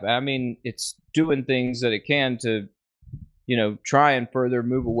alive. I mean, it's doing things that it can to, try and further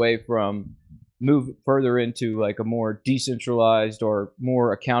move further into like a more decentralized or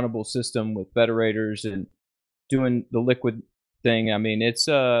more accountable system with federators and doing the liquid thing. I mean, it's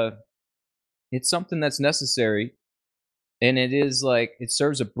something that's necessary, and it is like it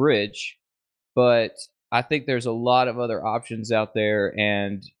serves a bridge, but I think there's a lot of other options out there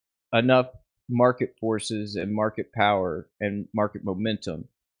and enough market forces and market power and market momentum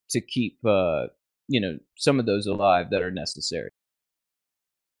to keep some of those alive that are necessary.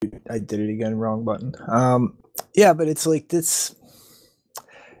 I did it again, wrong button. Yeah, but it's like this.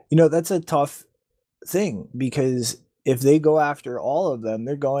 That's a tough thing because if they go after all of them,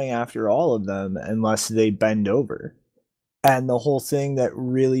 they're going after all of them unless they bend over. And the whole thing that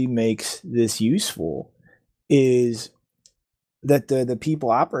really makes this useful is that the people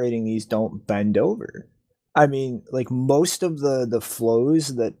operating these don't bend over. I mean, like most of the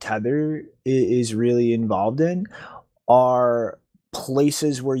flows that Tether is really involved in are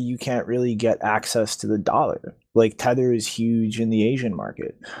places where you can't really get access to the dollar. Like Tether is huge in the Asian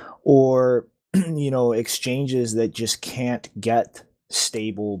market, or exchanges that just can't get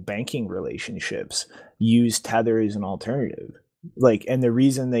stable banking relationships use Tether as an alternative. Like, and the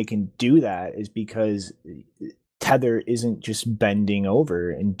reason they can do that is because Tether isn't just bending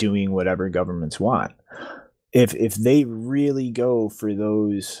over and doing whatever governments want. If they really go for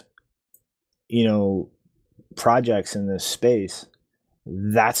those, projects in this space,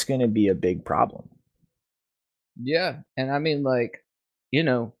 that's going to be a big problem. Yeah, and I mean, like,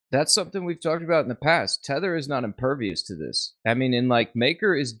 that's something we've talked about in the past. Tether is not impervious to this. I mean, and like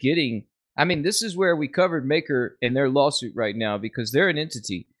Maker is getting. I mean, this is where we covered Maker in their lawsuit right now because they're an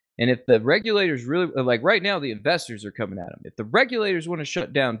entity. And if the regulators really like right now, the investors are coming at them. If the regulators want to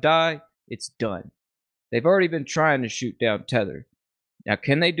shut down DAI, it's done. They've already been trying to shoot down Tether. Now,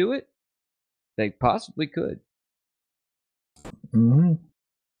 can they do it? They possibly could. Mm-hmm.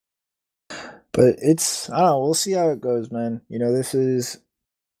 But I don't know. We'll see how it goes, man.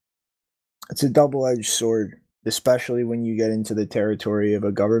 It's a double-edged sword, especially when you get into the territory of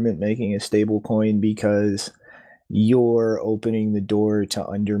a government making a stable coin because you're opening the door to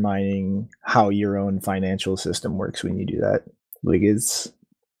undermining how your own financial system works when you do that. Like it's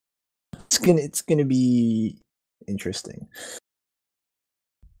gonna be interesting.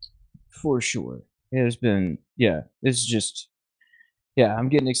 For sure. It's been it's just I'm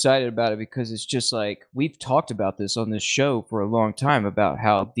getting excited about it because it's just like we've talked about this on this show for a long time about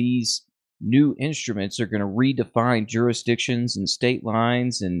how these new instruments are going to redefine jurisdictions and state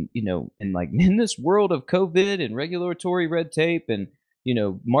lines and and like in this world of COVID and regulatory red tape and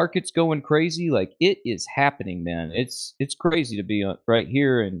markets going crazy, like it is happening, man. It's crazy to be right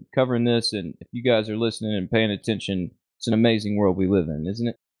here and covering this, and if you guys are listening and paying attention, it's an amazing world we live in, isn't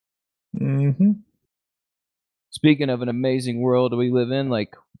it? Mm-hmm. Speaking of an amazing world we live in,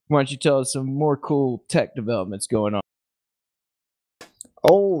 like, why don't you tell us some more cool tech developments going on?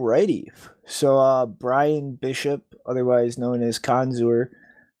 Alrighty. So Brian Bishop, otherwise known as Kanzur,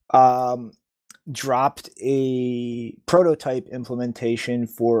 dropped a prototype implementation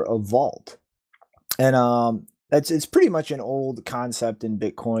for a vault. And it's pretty much an old concept in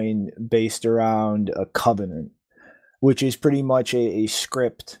Bitcoin based around a covenant, which is pretty much a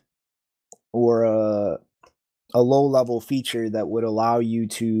script or a low-level feature that would allow you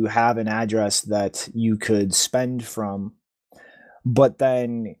to have an address that you could spend from, but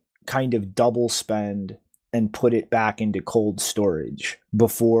then kind of double spend and put it back into cold storage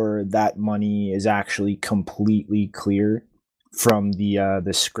before that money is actually completely clear from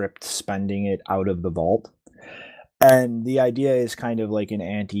the script spending it out of the vault. And the idea is kind of like an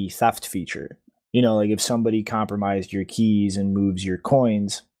anti-theft feature. Like if somebody compromised your keys and moves your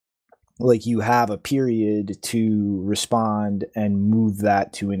coins, like you have a period to respond and move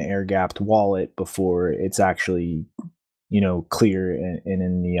that to an air-gapped wallet before it's actually, clear and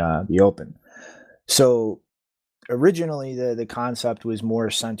in the open. So originally the concept was more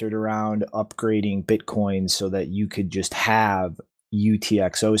centered around upgrading Bitcoin so that you could just have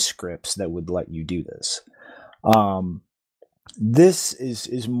UTXO scripts that would let you do this. This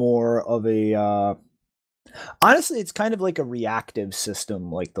is more of a honestly, it's kind of like a reactive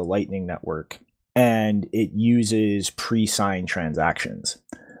system like the Lightning Network. and it uses pre-signed transactions.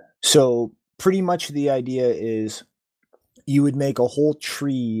 So pretty much the idea is you would make a whole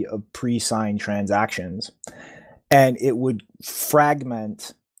tree of pre-signed transactions, and it would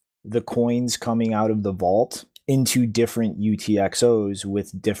fragment the coins coming out of the vault into different UTXOs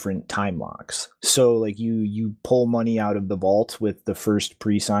with different time locks. So like you pull money out of the vault with the first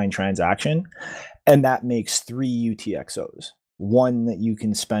pre-signed transaction, and that makes 3 UTXOs. One that you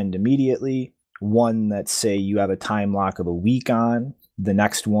can spend immediately, one that say you have a time lock of a week on, the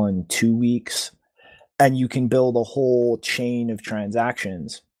next one 2 weeks, and you can build a whole chain of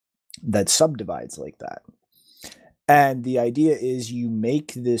transactions that subdivides like that. And the idea is you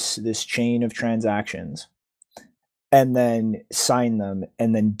make this chain of transactions and then sign them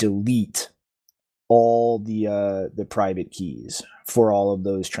and then delete all the private keys for all of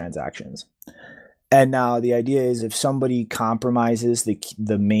those transactions. And now the idea is if somebody compromises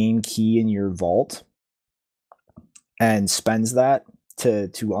the main key in your vault and spends that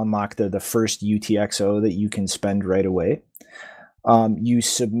to unlock the first UTXO that you can spend right away, you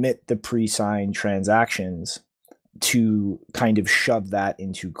submit the pre-signed transactions to kind of shove that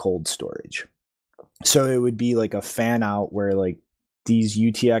into cold storage. So it would be like a fan out where like these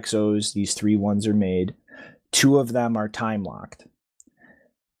UTXOs, these 3 ones are made, 2 of them are time locked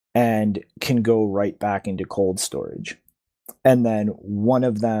and can go right back into cold storage. And then one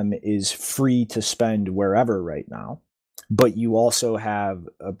of them is free to spend wherever right now, but you also have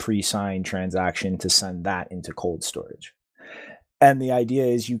a pre-signed transaction to send that into cold storage. And the idea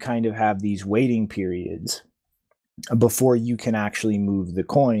is you kind of have these waiting periods before you can actually move the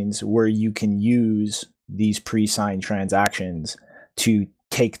coins, where you can use these pre-signed transactions to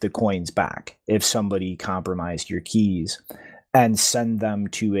take the coins back if somebody compromised your keys, and send them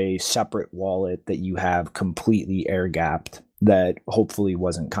to a separate wallet that you have completely air gapped that hopefully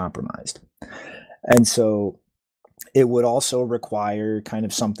wasn't compromised. And so it would also require kind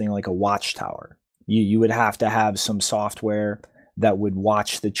of something like a watchtower. You would have to have some software that would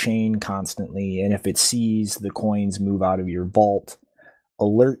watch the chain constantly, and if it sees the coins move out of your vault,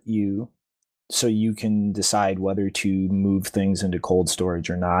 alert you so you can decide whether to move things into cold storage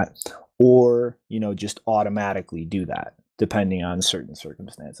or not, or just automatically do that depending on certain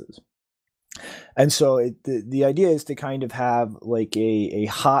circumstances. And so the idea is to kind of have like a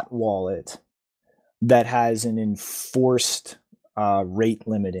hot wallet that has an enforced rate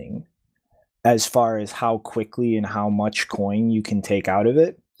limiting as far as how quickly and how much coin you can take out of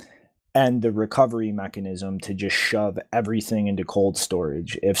it, and the recovery mechanism to just shove everything into cold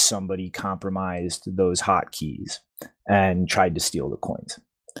storage if somebody compromised those hotkeys and tried to steal the coins.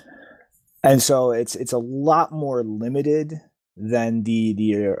 And so it's a lot more limited than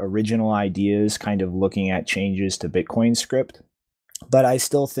the original ideas, kind of looking at changes to Bitcoin script. But I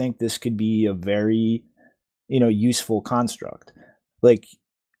still think this could be a very, useful construct. Like,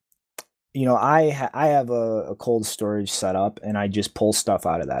 I have a cold storage setup, and I just pull stuff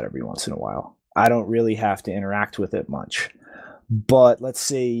out of that every once in a while. I don't really have to interact with it much. But let's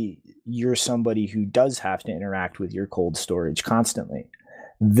say you're somebody who does have to interact with your cold storage constantly.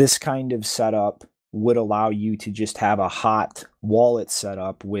 This kind of setup would allow you to just have a hot wallet set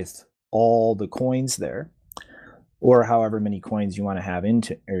up with all the coins there, or however many coins you want to have in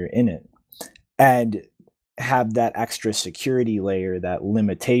it, and have that extra security layer, that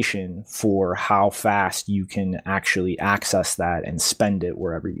limitation for how fast you can actually access that and spend it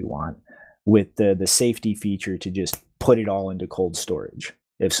wherever you want, with the safety feature to just put it all into cold storage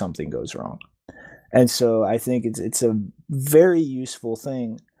if something goes wrong. And so I think it's a very useful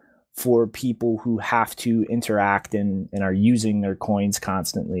thing for people who have to interact and are using their coins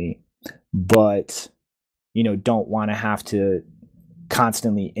constantly, but don't want to have to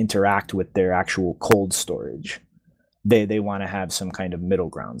constantly interact with their actual cold storage. They want to have some kind of middle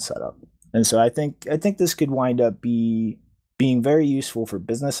ground set up. And so I think this could wind up being very useful for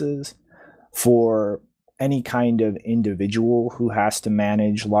businesses, for any kind of individual who has to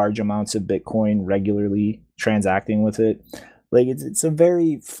manage large amounts of Bitcoin regularly, transacting with it. Like it's a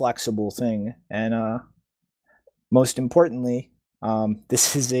very flexible thing. And most importantly,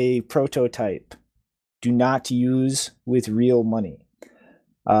 this is a prototype. Do not use with real money.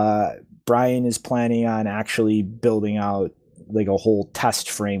 Brian is planning on actually building out like a whole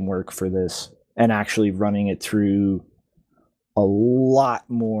test framework for this and actually running it through a lot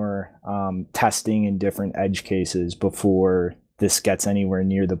more testing in different edge cases before this gets anywhere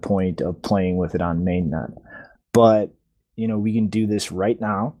near the point of playing with it on mainnet. But we can do this right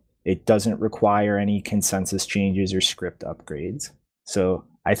now. It doesn't require any consensus changes or script upgrades. So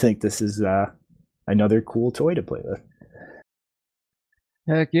I think this is another cool toy to play with.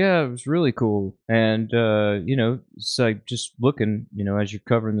 Heck yeah, it was really cool. And it's like just looking, as you're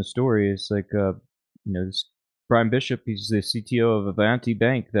covering the story, it's like this Brian Bishop, he's the CTO of Avanti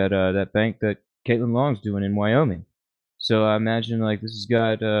Bank, that bank that Caitlin Long's doing in Wyoming. So I imagine like this has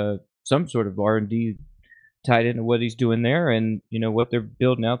got some sort of R&D tied into what he's doing there, and what they're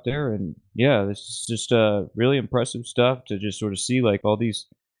building out there. And yeah, this is just really impressive stuff to just sort of see like all these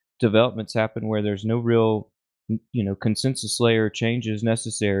developments happen where there's no real consensus layer changes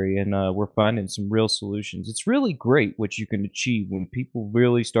necessary, and we're finding some real solutions. It's really great what you can achieve when people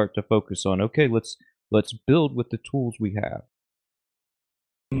really start to focus on, okay, let's build with the tools we have.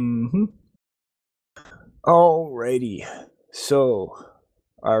 Mm-hmm. Alrighty. So,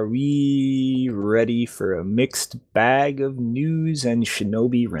 are we ready for a mixed bag of news and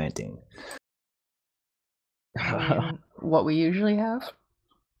Shinobi ranting? I mean, what we usually have.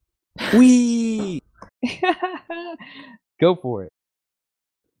 We Go for it.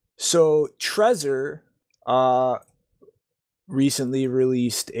 So Trezor recently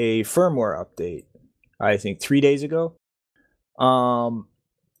released a firmware update, I think 3 days ago. And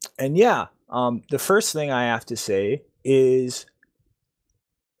yeah, the first thing I have to say is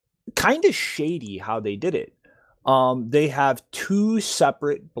kind of shady how they did it. They have 2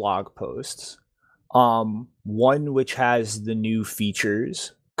 separate blog posts. One which has the new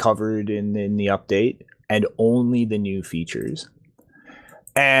features covered in the update, and only the new features.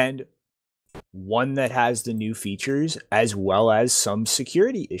 And one that has the new features as well as some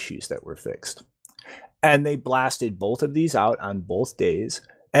security issues that were fixed. And they blasted both of these out on both days.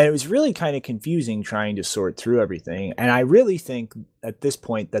 And it was really kind of confusing trying to sort through everything. And I really think at this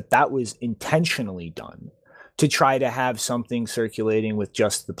point that was intentionally done to try to have something circulating with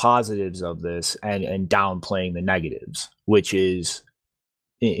just the positives of this and downplaying the negatives, which is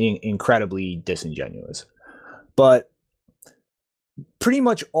incredibly disingenuous. But pretty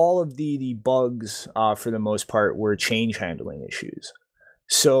much all of the bugs, for the most part, were change handling issues.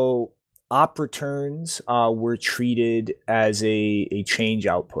 So op returns were treated as a change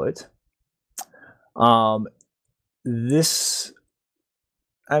output. This,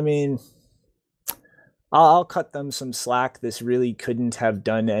 I mean, I'll cut them some slack. This really couldn't have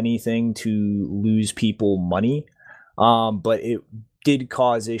done anything to lose people money, but it did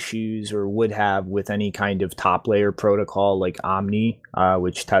cause issues, or would have, with any kind of top layer protocol like Omni,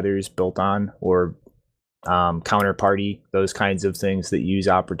 which Tether's built on, or Counterparty, those kinds of things that use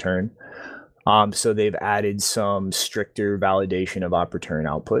op return. So they've added some stricter validation of op return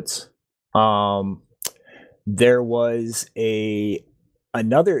outputs. There was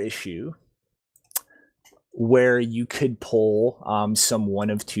another issue where you could pull some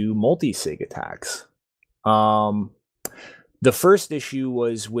one of 2 multi-sig attacks. The first issue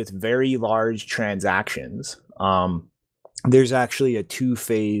was with very large transactions. There's actually a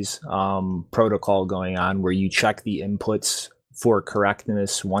 2-phase protocol going on where you check the inputs for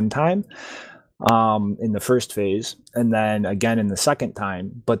correctness one time in the first phase, and then again in the second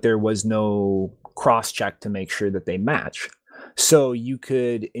time, but there was no cross-check to make sure that they match. So you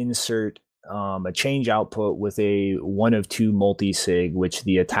could insert a change output with a one of 2 multi-sig, which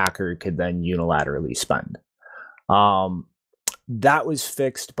the attacker could then unilaterally spend. That was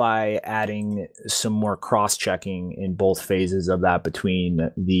fixed by adding some more cross-checking in both phases of that between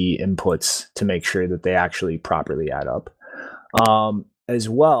the inputs to make sure that they actually properly add up. As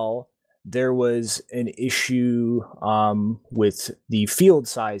well, there was an issue with the field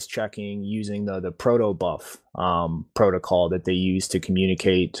size checking using the protobuf protocol that they use to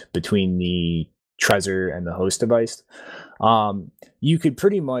communicate between the Trezor and the host device. You could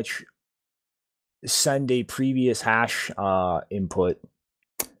pretty much send a previous hash input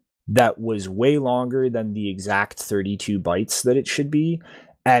that was way longer than the exact 32 bytes that it should be,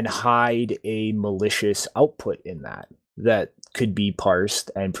 and hide a malicious output in that could be parsed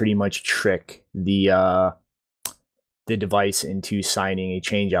and pretty much trick the device into signing a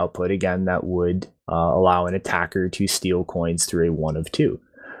change output again that would allow an attacker to steal coins through a one of 2.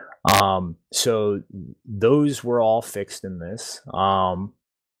 So those were all fixed in this.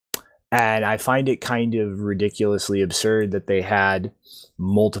 And I find it kind of ridiculously absurd that they had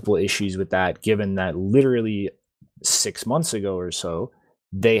multiple issues with that, given that literally 6 months ago or so,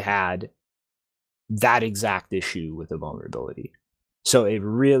 they had that exact issue with a vulnerability. So it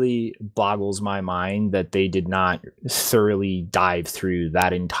really boggles my mind that they did not thoroughly dive through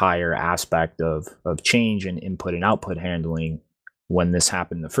that entire aspect of change and input and output handling when this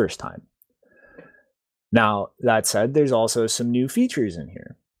happened the first time. Now, that said, there's also some new features in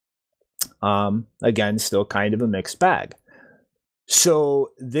here. Again, still kind of a mixed bag.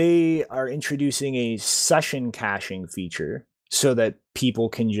 So they are introducing a session caching feature so that people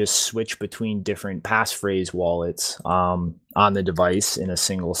can just switch between different passphrase wallets on the device in a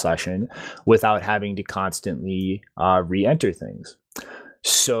single session without having to constantly re-enter things.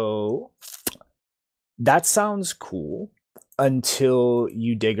 So that sounds cool until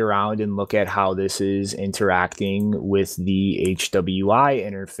you dig around and look at how this is interacting with the HWI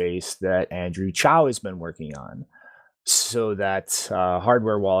interface that Andrew Chow has been working on, so that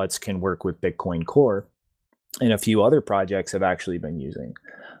hardware wallets can work with Bitcoin Core, and a few other projects have actually been using.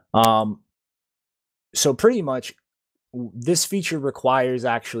 So pretty much this feature requires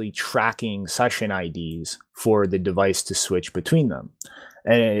actually tracking session IDs for the device to switch between them.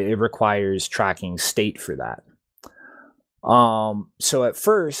 And it requires tracking state for that. So at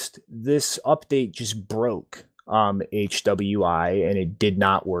first, this update just broke HWI, and it did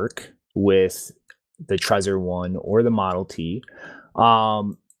not work with the Trezor 1 or the Model T.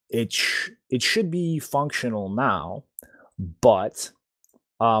 It should be functional now, but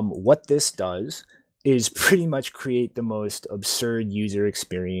what this does is pretty much create the most absurd user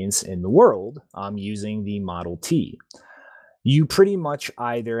experience in the world using the Model T. You pretty much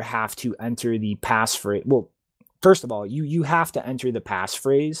either have to enter the passphrase. Well, first of all, you have to enter the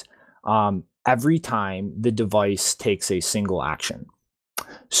passphrase every time the device takes a single action.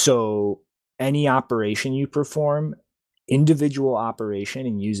 So any operation you perform, individual operation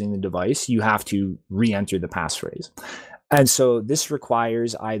in using the device, you have to re-enter the passphrase. And so this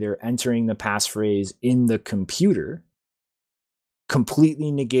requires either entering the passphrase in the computer,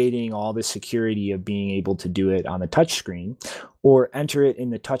 completely negating all the security of being able to do it on the touchscreen, or enter it in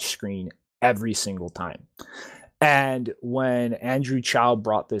the touchscreen every single time. And when Andrew Chow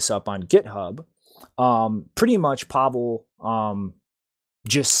brought this up on GitHub, pretty much Pavel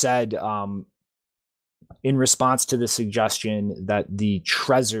just said, in response to the suggestion that the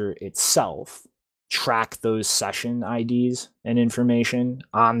Trezor itself track those session IDs and information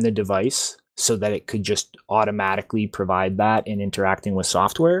on the device so that it could just automatically provide that in interacting with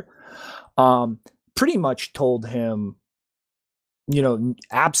software, pretty much told him,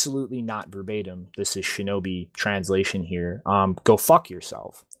 absolutely not verbatim, this is Shinobi translation here, go fuck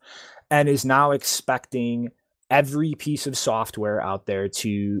yourself, and is now expecting every piece of software out there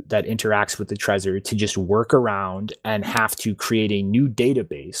that interacts with the Trezor to just work around and have to create a new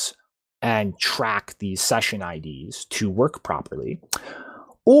database and track these session IDs to work properly.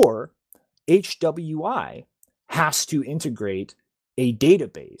 Or HWI has to integrate a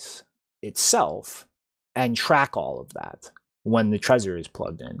database itself and track all of that when the Trezor is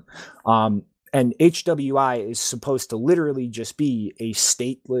plugged in. And HWI is supposed to literally just be a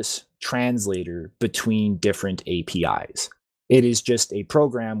stateless translator between different APIs. It is just a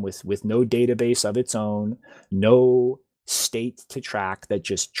program with no database of its own, no state to track, that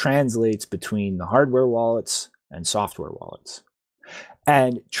just translates between the hardware wallets and software wallets.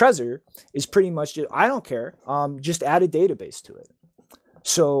 And Trezor is pretty much, I don't care, just add a database to it.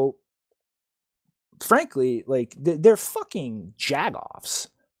 So frankly, like they're fucking jagoffs.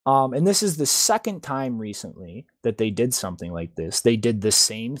 And this is the second time recently that they did something like this. They did the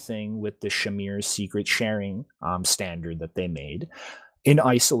same thing with the Shamir secret sharing standard that they made in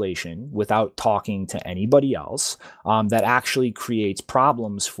isolation without talking to anybody else, that actually creates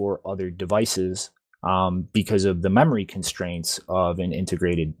problems for other devices because of the memory constraints of an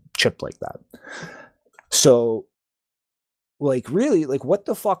integrated chip like that. So like, really, like, what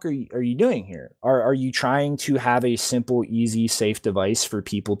the fuck are you doing here? Are you trying to have a simple, easy, safe device for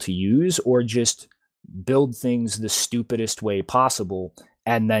people to use, or just build things the stupidest way possible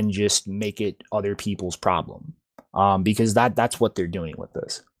and then just make it other people's problem? Because that's what they're doing with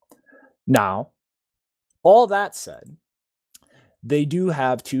this. Now, all that said, they do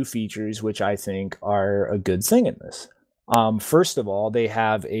have two features which I think are a good thing in this. First of all, they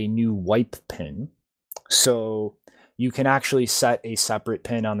have a new wipe pin. So you can actually set a separate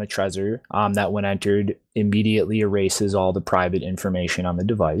pin on the Trezor that, when entered, immediately erases all the private information on the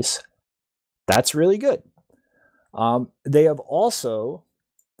device. That's really good. They have also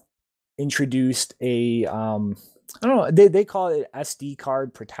introduced a, I don't know, they call it SD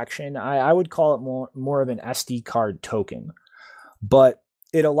card protection. I would call it more of an SD card token. But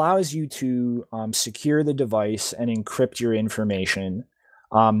it allows you to secure the device and encrypt your information,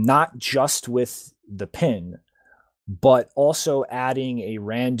 not just with the pin, but also adding a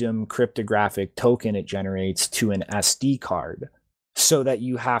random cryptographic token it generates to an SD card, so that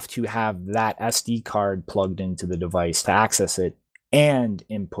you have to have that SD card plugged into the device to access it and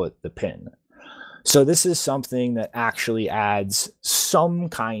input the pin. So this is something that actually adds some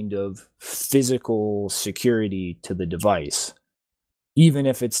kind of physical security to the device, even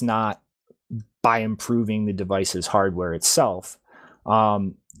if it's not by improving the device's hardware itself.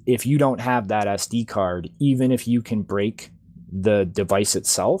 If you don't have that SD card, even if you can break the device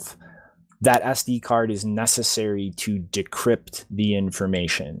itself, that SD card is necessary to decrypt the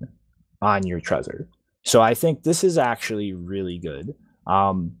information on your Trezor. So I think this is actually really good.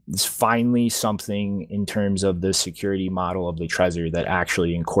 It's finally something in terms of the security model of the Trezor that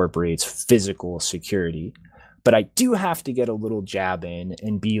actually incorporates physical security. But I do have to get a little jab in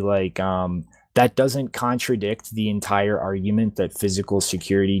and be like, that doesn't contradict the entire argument that physical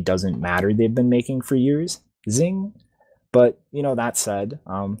security doesn't matter they've been making for years. Zing. But, that said,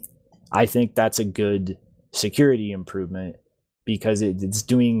 I think that's a good security improvement because it's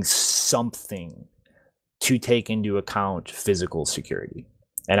doing something to take into account physical security.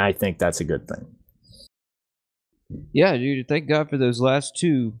 And I think that's a good thing. Yeah, dude, thank God for those last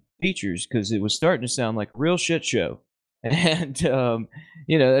two features because it was starting to sound like a real shit show. And,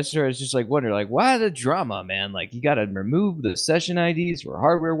 that's where I was just like wondering, like, why the drama, man? Like, you got to remove the session IDs for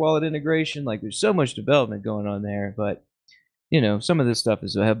hardware wallet integration. Like, there's so much development going on there. But, some of this stuff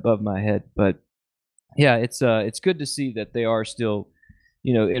is above my head. But, yeah, it's good to see that they are still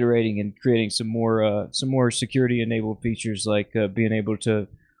iterating and creating some more security enabled features like being able to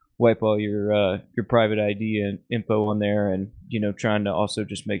wipe all your private ID and info on there, and trying to also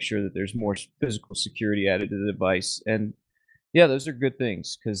just make sure that there's more physical security added to the device. And yeah, those are good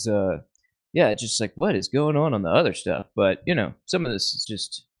things because it's just like what is going on the other stuff. But some of this is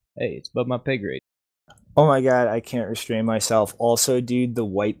just it's above my pay grade. Oh my God, I can't restrain myself. Also, dude, the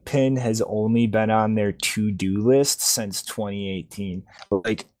white pin has only been on their to-do list since 2018.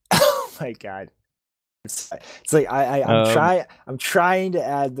 Like, oh my God. It's like I'm trying to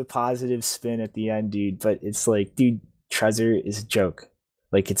add the positive spin at the end, dude, but it's like, dude, Trezor is a joke.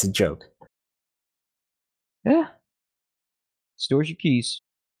 Like, it's a joke. Yeah. Stores your keys.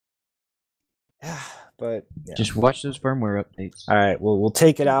 Yeah, but yeah. Just watch those firmware updates. All right, well, we'll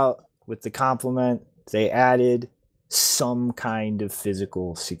take it out with the compliment. They added some kind of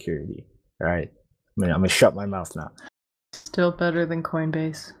physical security. All right, I'm gonna shut my mouth now. Still better than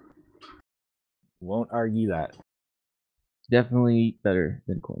Coinbase. Won't argue that. Definitely better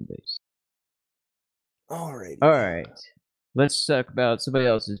than Coinbase. All right. Let's talk about somebody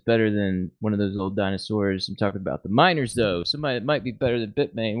else who's better than one of those old dinosaurs. I'm talking about the miners, though. Somebody that might be better than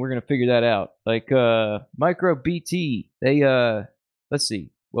Bitmain. We're gonna figure that out. Like MicroBT. They let's see.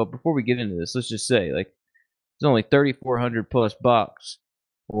 Well, before we get into this, let's just say like there's only 3,400 plus bucks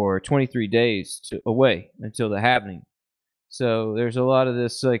for 23 days away until the halving. So there's a lot of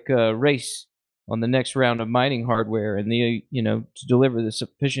this like race on the next round of mining hardware, and to deliver the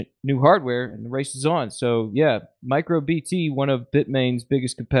sufficient new hardware, and the race is on. So yeah, MicroBT, one of Bitmain's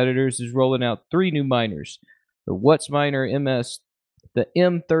biggest competitors, is rolling out 3 new miners: the WhatsMiner MS, the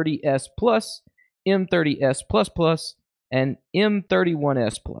M30S Plus, M30S Plus Plus, and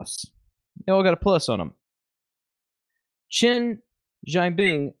M31S Plus. They all got a plus on them. Chen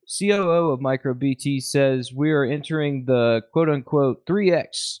Jianbing, COO of MicroBT, says we are entering the quote-unquote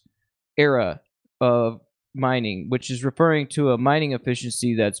 3x era of mining, which is referring to a mining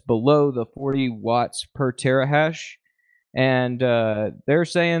efficiency that's below the 40 watts per terahash. And they're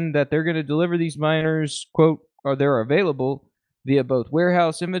saying that they're going to deliver these miners, quote, or they're available via both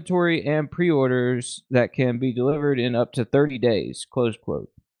warehouse inventory and pre-orders that can be delivered in up to 30 days, close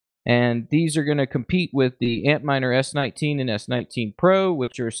quote. And these are going to compete with the Antminer S19 and S19 Pro,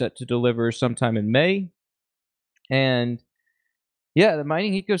 which are set to deliver sometime in May. And yeah, the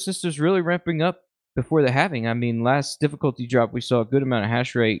mining ecosystem is really ramping up before the halving. I mean, last difficulty drop, we saw a good amount of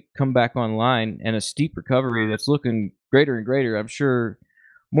hash rate come back online and a steep recovery that's looking greater and greater. I'm sure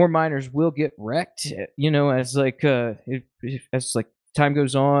more miners will get wrecked, as as time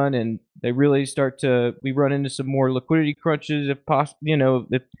goes on and they really we run into some more liquidity crunches. If possible,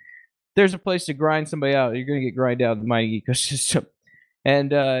 if there's a place to grind somebody out, you're going to get grind out in the mining ecosystem.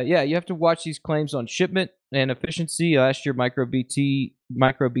 And you have to watch these claims on shipment and efficiency. Last year,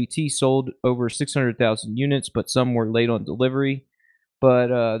 MicroBT sold over 600,000 units, but some were late on delivery.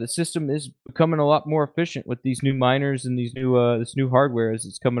 But the system is becoming a lot more efficient with these new miners and these this new hardware as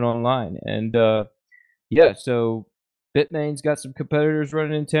it's coming online. And so Bitmain's got some competitors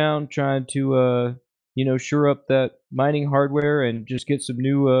running in town trying to shore up that mining hardware and just get some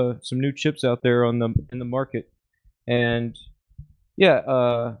new chips out there in the market. And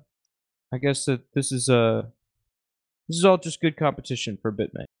I guess that this is all just good competition for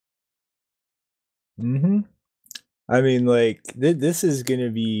Bitmain. Mm-hmm. I mean, like, this is going to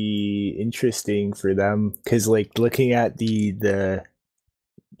be interesting for them because, like, looking at the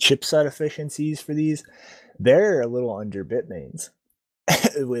chipset efficiencies for these, they're a little under Bitmain's.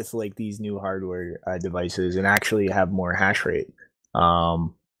 with like these new hardware devices and actually have more hash rate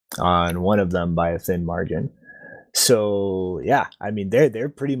on one of them by a thin margin. So yeah, I mean they're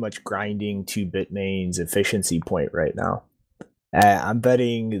pretty much grinding to Bitmain's efficiency point right now. I'm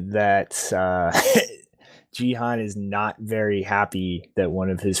betting that Jihan is not very happy that one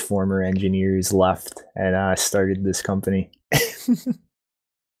of his former engineers left and started this company.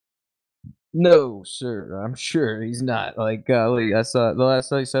 No, sir. I'm sure he's not. Like, golly, I saw the last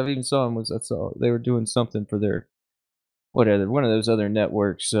place I even saw him was I saw they were doing something for their whatever one of those other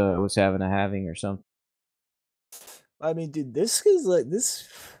networks was having a halving or something. I mean, dude, this is like this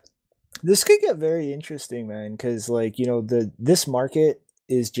could get very interesting, man, because like this market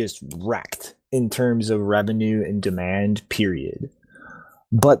is just wrecked in terms of revenue and demand, period.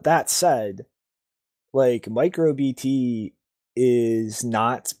 But that said, like MicroBT is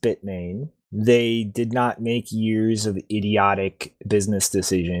not Bitmain. They did not make years of idiotic business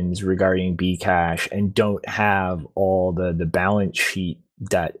decisions regarding Bcash and don't have all the balance sheet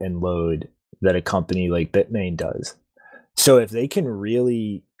debt and load that a company like Bitmain does. So if they can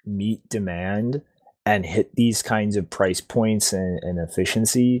really meet demand and hit these kinds of price points and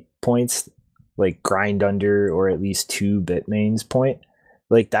efficiency points, like grind under or at least 2 Bitmain's point,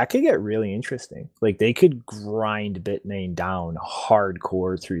 like that could get really interesting. Like they could grind Bitmain down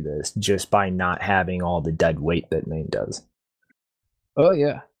hardcore through this just by not having all the dead weight Bitmain does. Oh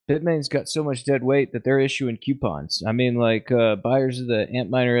yeah, Bitmain's got so much dead weight that they're issuing coupons. I mean, like buyers of the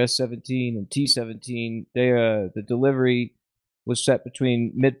Antminer S17 and T17, they the delivery was set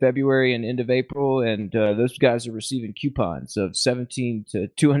between mid-February and end of April, and those guys are receiving coupons of 17 to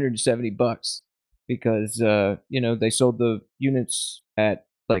 270 bucks because they sold the units at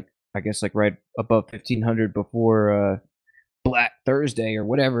like I guess like right above 1500 before Black Thursday or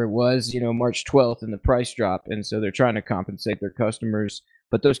whatever it was, March 12th, and the price drop, and so they're trying to compensate their customers,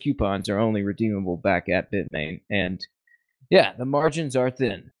 but those coupons are only redeemable back at Bitmain, and yeah, the margins are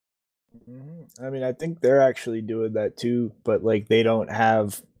thin. I mean, I think they're actually doing that too, but like they don't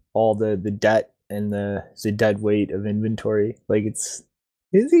have all the debt and the dead weight of inventory. Like it's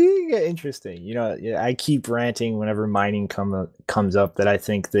interesting. I keep ranting whenever mining comes up that I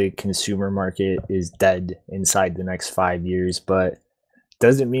think the consumer market is dead inside the next 5 years, but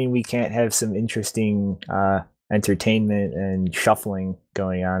doesn't mean we can't have some interesting entertainment and shuffling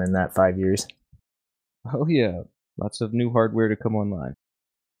going on in that 5 years. Oh yeah, lots of new hardware to come online.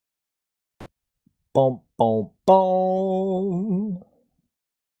 Boom, boom, boom.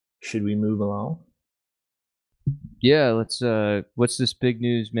 Should we move along? Yeah, let's what's this big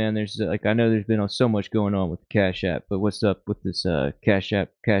news, man? There's I know there's been so much going on with the Cash App, but what's up with this Cash App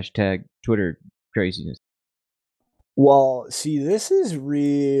hashtag Twitter craziness? Well, see, this is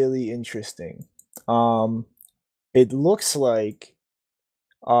really interesting. It looks like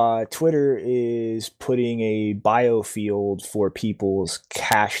Twitter is putting a bio field for people's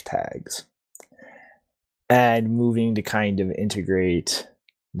cash tags and moving to kind of integrate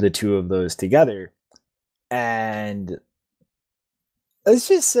the two of those together. And let's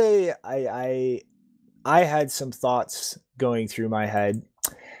just say I had some thoughts going through my head,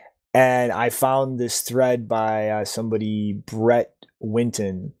 and I found this thread by somebody, Brett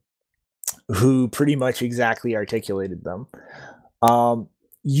Winton, who pretty much exactly articulated them.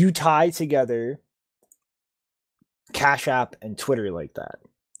 You tie together Cash App and Twitter like that.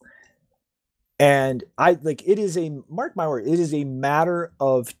 And mark my word, it is a matter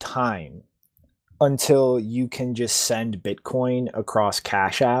of time until you can just send Bitcoin across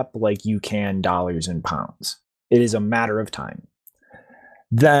Cash App like you can dollars and pounds. It is a matter of time.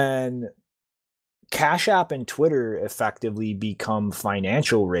 Then Cash App and Twitter effectively become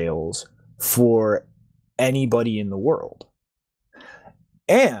financial rails for anybody in the world.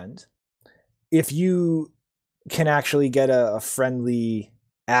 And if you can actually get a friendly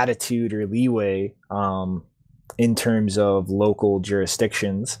attitude or leeway in terms of local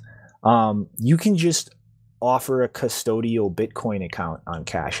jurisdictions, you can just offer a custodial Bitcoin account on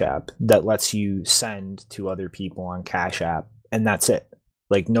Cash App that lets you send to other people on Cash App, and that's it.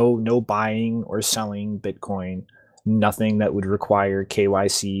 Like no buying or selling Bitcoin, nothing that would require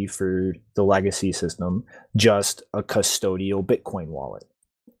KYC for the legacy system, just a custodial Bitcoin wallet.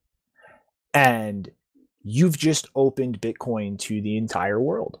 And you've just opened Bitcoin to the entire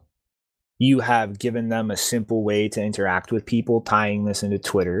world. You have given them a simple way to interact with people, tying this into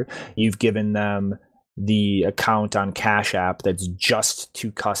Twitter. You've given them the account on Cash App that's just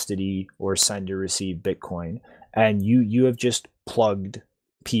to custody or send or receive Bitcoin. And you have just plugged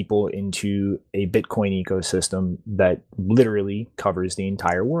people into a Bitcoin ecosystem that literally covers the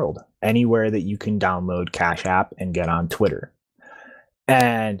entire world, anywhere that you can download Cash App and get on Twitter.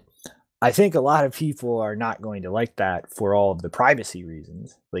 And I think a lot of people are not going to like that for all of the privacy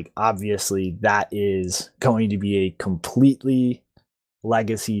reasons. Like, obviously, that is going to be a completely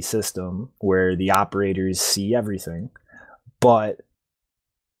legacy system where the operators see everything. But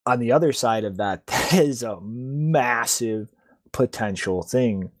on the other side of that, that is a massive potential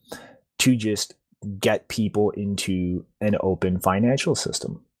thing to just get people into an open financial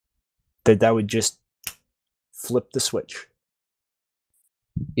system. That would just flip the switch.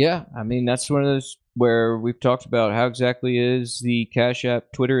 Yeah, I mean that's one of those where we've talked about how exactly is the Cash App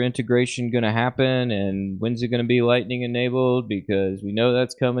Twitter integration going to happen, and when's it going to be Lightning enabled? Because we know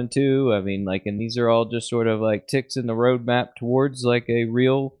that's coming too. I mean, like, and these are all just sort of like ticks in the roadmap towards like a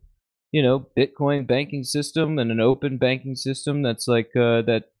real, Bitcoin banking system and an open banking system that's like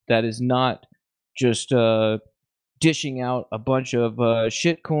that is not just dishing out a bunch of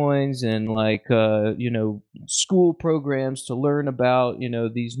shit coins and like school programs to learn about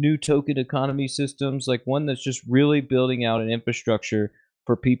these new token economy systems, like one that's just really building out an infrastructure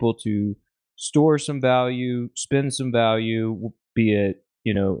for people to store some value, spend some value, be it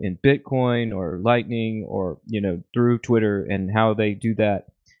in Bitcoin or Lightning or through Twitter, and how they do that.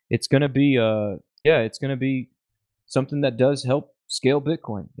 It's going to be it's going to be something that does help scale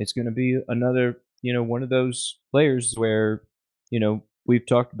Bitcoin. It's going to be another one of those layers where, we've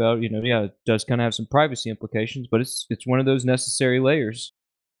talked about, it does kind of have some privacy implications, but it's one of those necessary layers.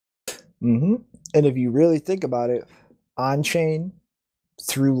 Mm-hmm. And if you really think about it, on chain,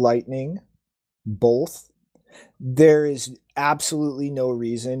 through Lightning, both, there is absolutely no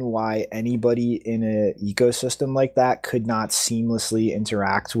reason why anybody in an ecosystem like that could not seamlessly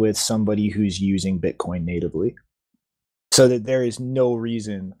interact with somebody who's using Bitcoin natively. So that there is no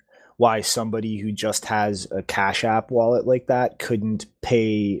reason why somebody who just has a Cash App wallet like that couldn't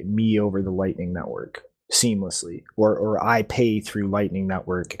pay me over the Lightning Network seamlessly, or I pay through Lightning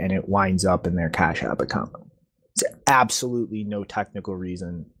Network and it winds up in their Cash App account. There's absolutely no technical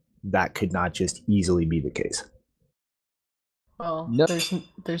reason that could not just easily be the case. Well, Nope.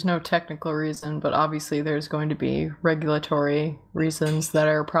 there's no technical reason, but obviously there's going to be regulatory reasons that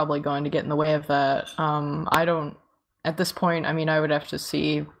are probably going to get in the way of that. I don't, at this point, I mean, I would have to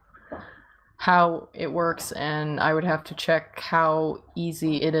see how it works, and I would have to check how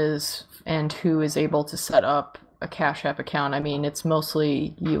easy it is and who is able to set up a Cash App account. I mean, it's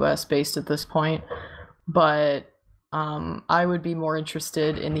mostly US based at this point, but I would be more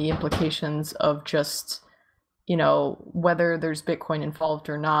interested in the implications of just, whether there's Bitcoin involved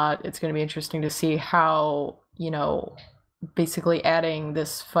or not. It's going to be interesting to see how, basically adding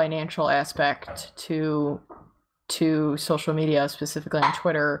this financial aspect to social media, specifically on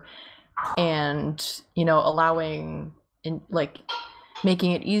Twitter, and allowing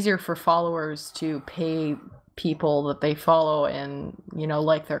making it easier for followers to pay people that they follow and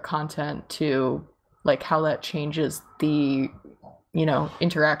like their content, to like how that changes the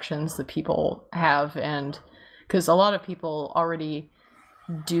interactions that people have. And because a lot of people already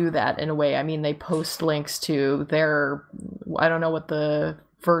do that in a way. I mean, they post links to their, I don't know what the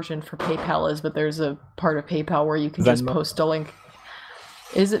version for PayPal is, but there's a part of PayPal where you can just post a link.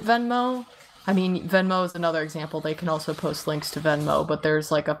 Is it Venmo? I mean, Venmo is another example. They can also post links to Venmo, but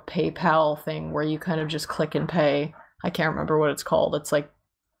there's like a PayPal thing where you kind of just click and pay. I can't remember what it's called. It's like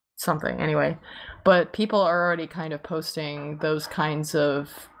something anyway. But people are already kind of posting those kinds of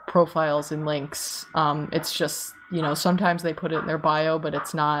profiles and links. It's just, sometimes they put it in their bio, but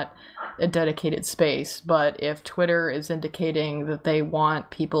it's not a dedicated space. But if Twitter is indicating that they want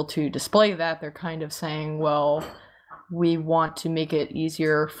people to display that, they're kind of saying, well, we want to make it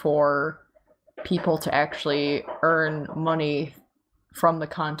easier for people to actually earn money from the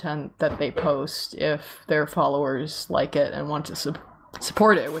content that they post if their followers like it and want to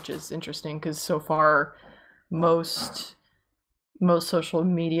support it, which is interesting because so far most social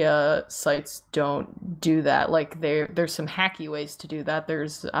media sites don't do that. Like there's some hacky ways to do that.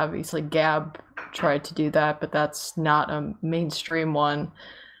 There's obviously Gab tried to do that, but that's not a mainstream one.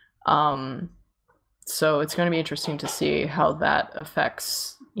 So it's going to be interesting to see how that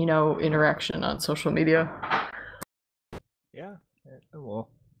affects, interaction on social media. Yeah,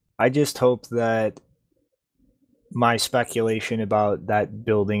 well, I just hope that my speculation about that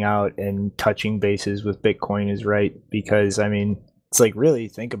building out and touching bases with Bitcoin is right, because I mean, it's like, really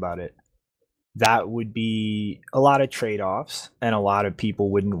think about it. That would be a lot of trade-offs and a lot of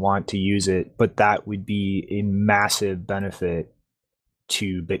people wouldn't want to use it, but that would be a massive benefit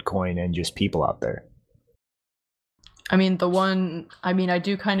to Bitcoin and just people out there. I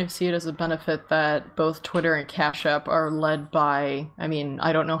do kind of see it as a benefit that both Twitter and Cash App are led by,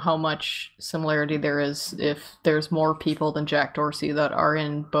 I don't know how much similarity there is if there's more people than Jack Dorsey that are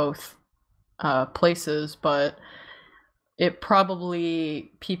in both places, but it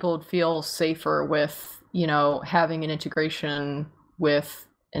probably people would feel safer with, having an integration with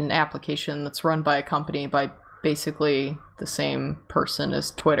an application that's run by a company by basically the same person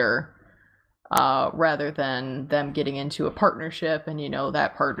as Twitter. Rather than them getting into a partnership and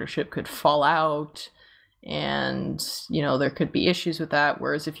that partnership could fall out and there could be issues with that,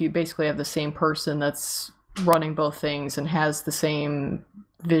 whereas if you basically have the same person that's running both things and has the same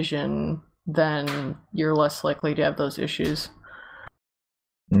vision, then you're less likely to have those issues.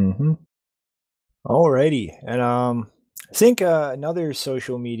 Mm-hmm. Alrighty, and I think another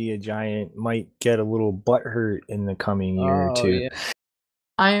social media giant might get a little butthurt in the coming year or two. Yeah.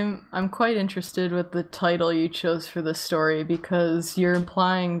 I'm quite interested with the title you chose for this story because you're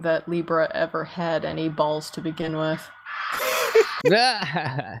implying that Libra ever had any balls to begin with.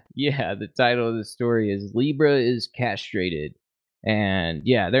 Yeah, the title of the story is Libra is castrated. And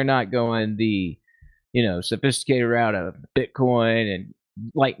yeah, they're not going the, sophisticated route of Bitcoin and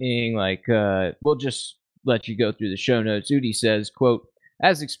Lightning. Like, we'll just let you go through the show notes. Udi says, quote,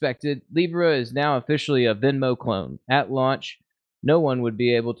 as expected, Libra is now officially a Venmo clone. At launch, no one would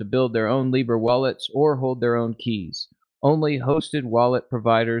be able to build their own Libra wallets or hold their own keys. Only hosted wallet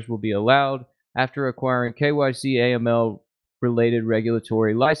providers will be allowed after acquiring KYC AML related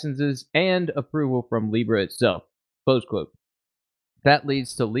regulatory licenses and approval from Libra itself. Close quote. That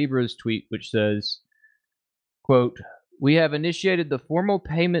leads to Libra's tweet, which says, quote, we have initiated the formal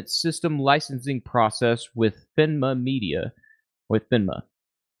payment system licensing process with FINMA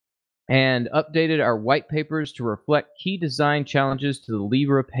and updated our white papers to reflect key design challenges to the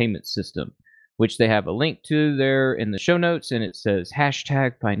Libra payment system, which they have a link to there in the show notes, and it says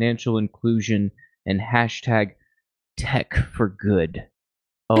hashtag financial inclusion and hashtag tech for good.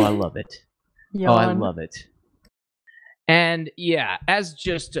 Oh, I love it. Oh, I love it. And yeah, as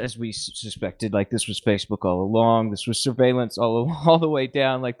we suspected, like this was Facebook all along. This was surveillance all the way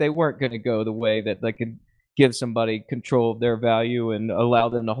down. Like they weren't going to go the way that they could give somebody control of their value and allow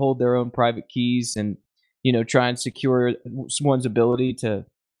them to hold their own private keys and, try and secure one's ability to,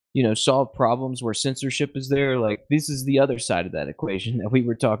 solve problems where censorship is there. Like this is the other side of that equation that we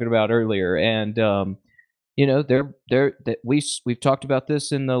were talking about earlier. And, we've talked about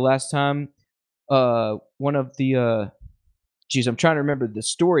this in the last time. One of the, I'm trying to remember the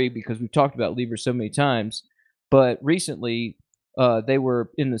story because we've talked about Libra so many times, but recently, they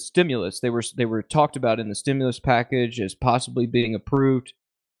were in the stimulus. They were talked about in the stimulus package as possibly being approved,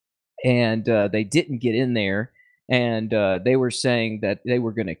 and they didn't get in there. And they were saying that they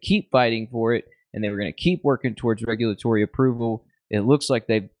were going to keep fighting for it, and they were going to keep working towards regulatory approval. It looks like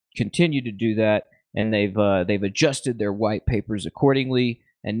they've continued to do that, and they've adjusted their white papers accordingly,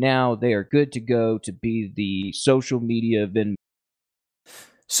 and now they are good to go to be the social media Venmo.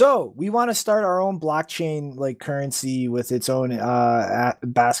 So we want to start our own blockchain like currency with its own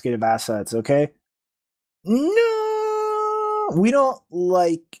basket of assets. Okay. No, we don't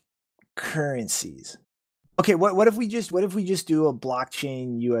like currencies. Okay. What if we just do a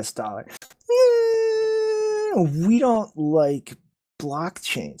blockchain US dollar? We don't like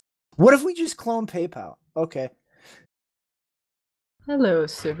blockchains. What if we just clone PayPal? Okay. Hello,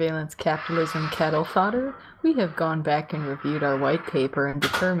 surveillance capitalism cattle fodder. We have gone back and reviewed our white paper and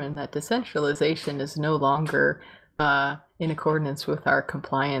determined that decentralization is no longer in accordance with our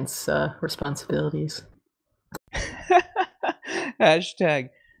compliance responsibilities. Hashtag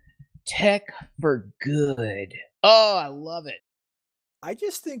tech for good. Oh, I love it. I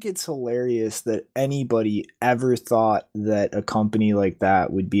just think it's hilarious that anybody ever thought that a company like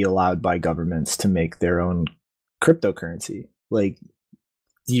that would be allowed by governments to make their own cryptocurrency. Like,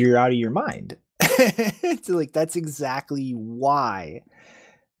 you're out of your mind. Like, that's exactly why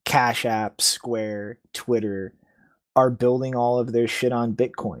Cash App, Square, Twitter are building all of their shit on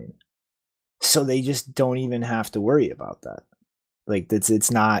Bitcoin. So they just don't even have to worry about that. Like,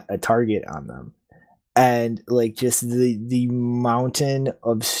 it's not a target on them. And like just the mountain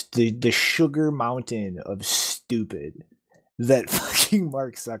of the sugar mountain of stupid that fucking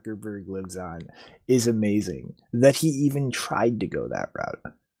Mark Zuckerberg lives on is amazing. That he even tried to go that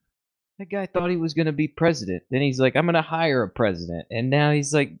route. That guy thought he was going to be president. Then he's like, I'm going to hire a president. And now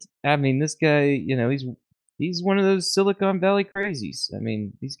he's like, I mean, this guy, he's one of those Silicon Valley crazies. I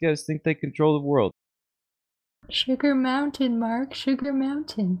mean, these guys think they control the world. Sugar Mountain, Mark, Sugar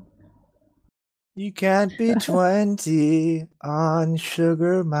Mountain. You can't be 20 on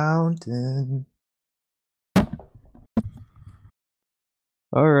Sugar Mountain.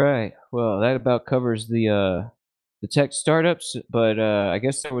 All right. Well, that about covers the tech startups, but I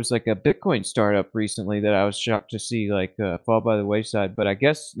guess there was like a Bitcoin startup recently that I was shocked to see like fall by the wayside, but I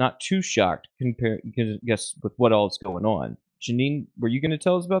guess not too shocked compared guess with what all's going on. Janine, were you going to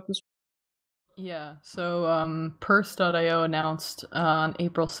tell us about this? Yeah, so Purse.io announced on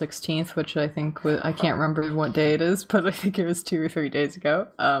April 16th, which I think I can't remember what day it is, but I think it was 2 or 3 days ago,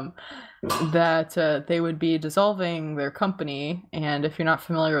 that they would be dissolving their company. And if you're not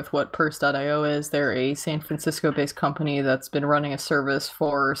familiar with what Purse.io is, they're a San Francisco-based company that's been running a service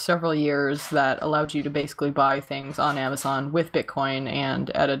for several years that allowed you to basically buy things on Amazon with Bitcoin and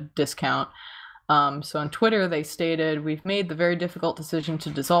at a discount. So on Twitter, they stated, "We've made the very difficult decision to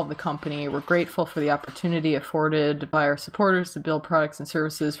dissolve the company. We're grateful for the opportunity afforded by our supporters to build products and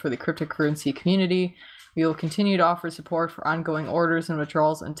services for the cryptocurrency community. We will continue to offer support for ongoing orders and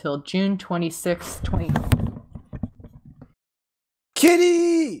withdrawals until June 26, 20."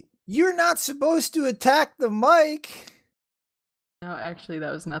 Kitty, you're not supposed to attack the mic. No, actually,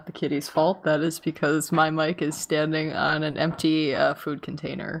 that was not the kitty's fault. That is because my mic is standing on an empty food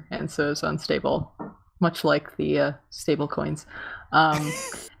container, and so it's unstable, much like the stable coins.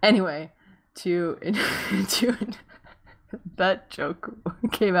 Anyway, to that joke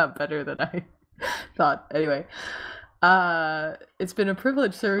came out better than I thought. Anyway, it's been a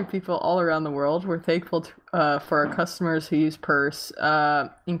privilege serving people all around the world. We're thankful for our customers who use Purse,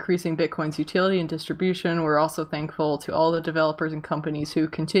 increasing Bitcoin's utility and distribution. We're also thankful to all the developers and companies who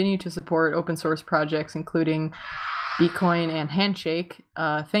continue to support open source projects, including Bitcoin and Handshake.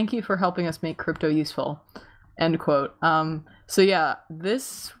 Thank you for helping us make crypto useful. End quote. So yeah,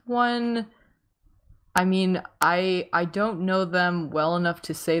 this one, I mean, I don't know them well enough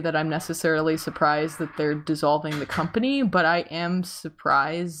to say that I'm necessarily surprised that they're dissolving the company, but I am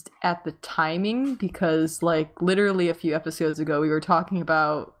surprised at the timing because, like, literally a few episodes ago, we were talking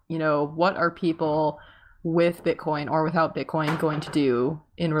about, what are people with Bitcoin or without Bitcoin going to do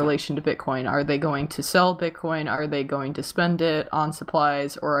in relation to Bitcoin? Are they going to sell Bitcoin? Are they going to spend it on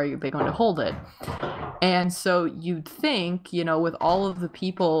supplies, or are they going to hold it? And so you'd think, with all of the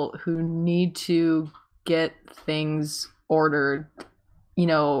people who need to get things ordered,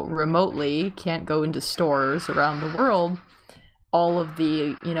 remotely, can't go into stores around the world, all of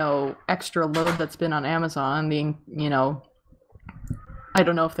the, extra load that's been on Amazon, being, I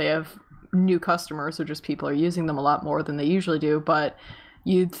don't know if they have new customers or just people are using them a lot more than they usually do, but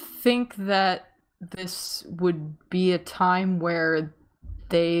you'd think that this would be a time where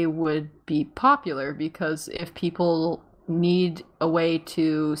they would be popular, because if people need a way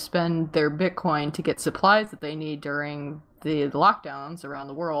to spend their Bitcoin to get supplies that they need during the lockdowns around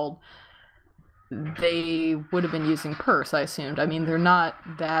the world, they would have been using Purse, I assumed. I mean, they're not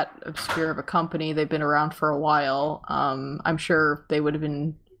that obscure of a company. They've been around for a while. I'm sure they would have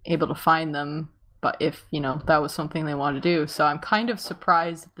been able to find them, but if, that was something they wanted to do. So I'm kind of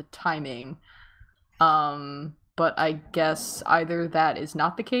surprised at the timing. But I guess either that is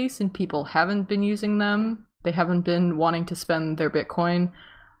not the case and people haven't been using them, they haven't been wanting to spend their Bitcoin,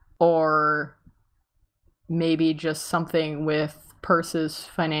 or maybe just something with Purse's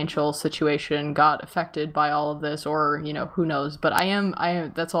financial situation got affected by all of this, or, who knows. But I am,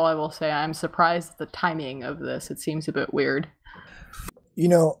 that's all I will say. I'm surprised at the timing of this. It seems a bit weird.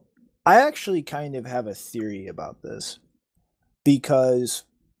 I actually kind of have a theory about this, because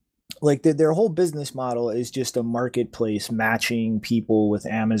like their whole business model is just a marketplace matching people with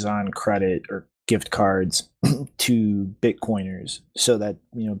Amazon credit or gift cards to Bitcoiners, so that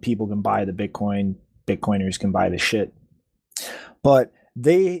people can buy the Bitcoin, Bitcoiners can buy the shit. But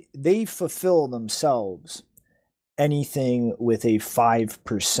they fulfill themselves anything with a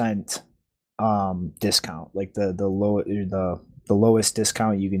 5% discount, like the lowest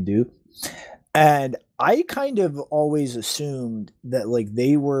discount you can do. And I kind of always assumed that like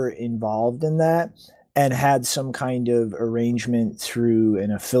they were involved in that and had some kind of arrangement through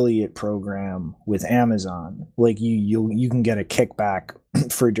an affiliate program with Amazon. Like you can get a kickback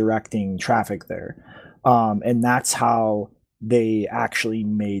for directing traffic there. And that's how they actually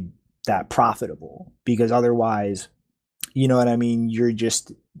made that profitable, because otherwise, you know what I mean? You're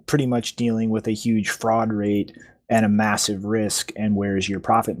just pretty much dealing with a huge fraud rate and a massive risk, and where's your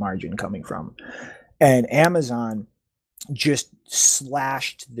profit margin coming from? And Amazon just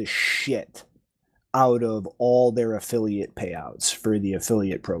slashed the shit out of all their affiliate payouts for the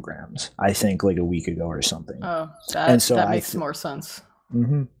affiliate programs, I think like a week ago or something. Oh, that makes more sense.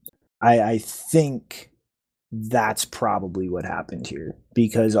 Mm-hmm. I think that's probably what happened here,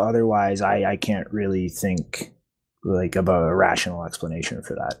 because otherwise I can't really think like of a rational explanation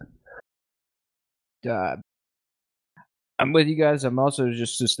for that. I'm with you guys. I'm also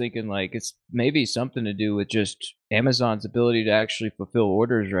just thinking like it's maybe something to do with just Amazon's ability to actually fulfill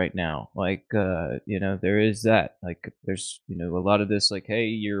orders right now. Like there is that. Like there's a lot of this like, hey,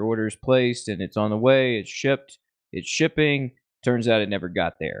 your order's placed and it's on the way, it's shipped, it's shipping. Turns out it never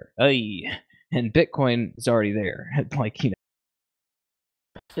got there. Ay. And Bitcoin is already there. Like,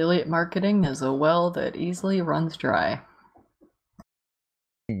 Affiliate marketing is a well that easily runs dry.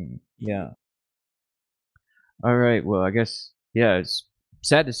 yeah. All right. Well, I guess it's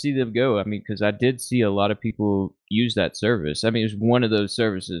sad to see them go. I mean, because I did see a lot of people use that service. I mean, it's one of those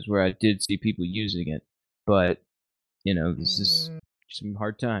services where I did see people using it, but this is some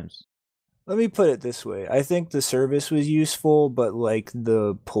hard times. Let me put it this way. I think the service was useful, but like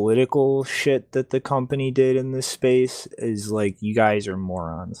the political shit that the company did in this space is like, you guys are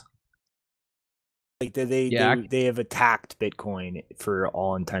morons. Like they have attacked Bitcoin for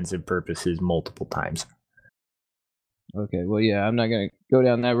all intensive purposes multiple times. Okay, well, yeah, I'm not gonna go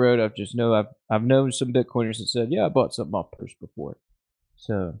down that road. I've known some Bitcoiners that said, yeah, I bought something off Purse before.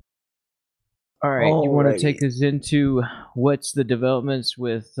 So, all right, you want to take us into what's the developments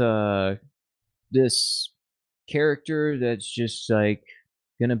with this character that's just like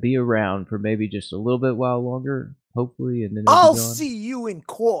gonna be around for maybe just a little bit while longer, hopefully, and then I'll see you in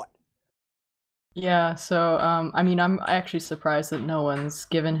court. Yeah, so I mean, I'm actually surprised that no one's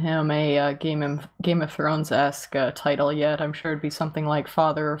given him a Game of Thrones-esque title yet. I'm sure it'd be something like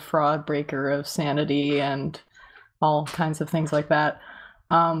Father of Fraud, Breaker of Sanity, and all kinds of things like that.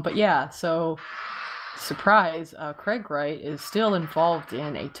 But yeah, so surprise, Craig Wright is still involved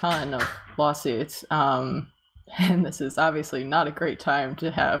in a ton of lawsuits, and this is obviously not a great time to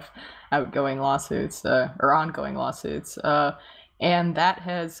have outgoing lawsuits or ongoing lawsuits. And that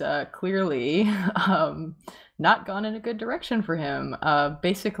has clearly not gone in a good direction for him.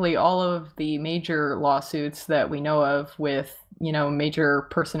 Basically, all of the major lawsuits that we know of with, major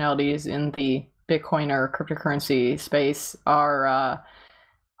personalities in the Bitcoin or cryptocurrency space are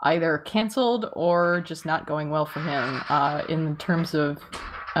either canceled or just not going well for him. In terms of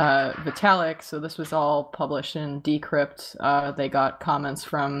Vitalik, so this was all published in Decrypt. They got comments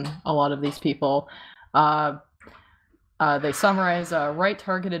from a lot of these people. They summarize Wright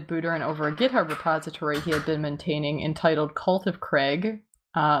targeted Buterin over a GitHub repository he had been maintaining entitled Cult of Craig.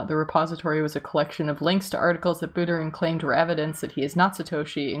 The repository was a collection of links to articles that Buterin claimed were evidence that he is not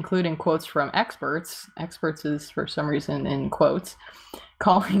Satoshi, including quotes from experts. Experts is, for some reason, in quotes,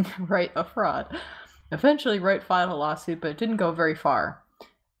 calling Wright a fraud. Eventually, Wright filed a lawsuit, but it didn't go very far.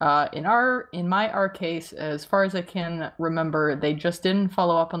 In my case, as far as I can remember, they just didn't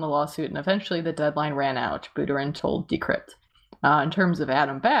follow up on the lawsuit, and eventually the deadline ran out, Buterin told Decrypt. In terms of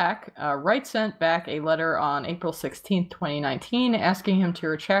Adam Back, Wright sent back a letter on April 16, 2019, asking him to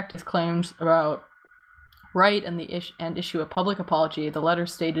retract his claims about Wright and issue a public apology. The letter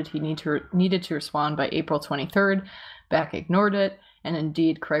stated he needed to respond by April 23rd. Back ignored it. And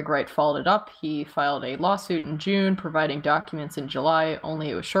indeed, Craig Wright followed it up. He filed a lawsuit in June, providing documents in July,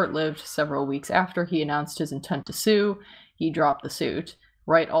 only it was short-lived. Several weeks after he announced his intent to sue, he dropped the suit.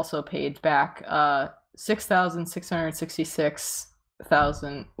 Wright also paid back there's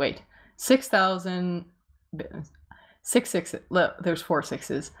 4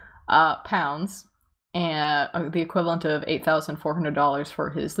 sixes, pounds, and the equivalent of $8,400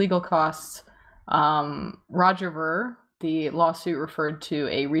 for his legal costs. Roger Ver, the lawsuit referred to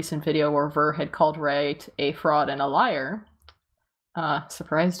a recent video where Ver had called Wright a fraud and a liar.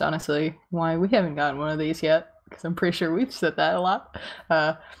 Surprised, honestly, why we haven't gotten one of these yet, because I'm pretty sure we've said that a lot.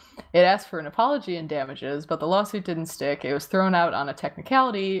 It asked for an apology and damages, but the lawsuit didn't stick. It was thrown out on a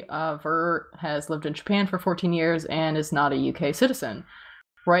technicality. Ver has lived in Japan for 14 years and is not a UK citizen.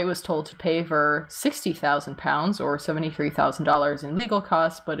 Wright was told to pay Ver £60,000 or $73,000 in legal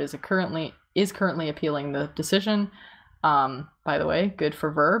costs, but is currently appealing the decision. By the way, good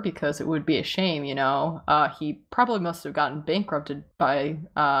for Ver, because it would be a shame, he probably must have gotten bankrupted by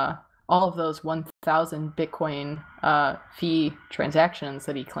all of those 1,000 Bitcoin fee transactions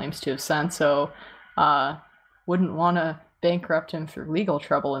that he claims to have sent, so wouldn't want to bankrupt him through legal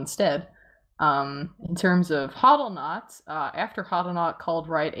trouble instead. In terms of HODLNAUT, after HODLNAUT called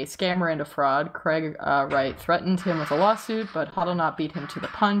Wright a scammer and a fraud, Craig Wright threatened him with a lawsuit, but HODLNAUT beat him to the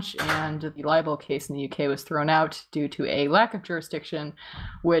punch, and the libel case in the UK was thrown out due to a lack of jurisdiction,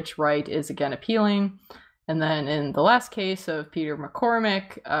 which Wright is again appealing. And then in the last case of Peter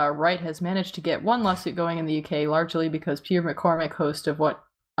McCormack, Wright has managed to get one lawsuit going in the UK, largely because Peter McCormack, host of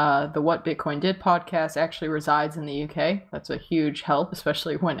the What Bitcoin Did podcast, actually resides in the UK. That's a huge help,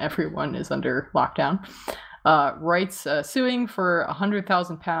 especially when everyone is under lockdown. Wright's suing for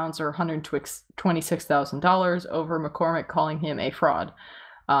 £100,000 or $126,000 over McCormick calling him a fraud.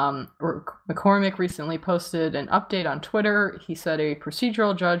 McCormick recently posted an update on Twitter. He said a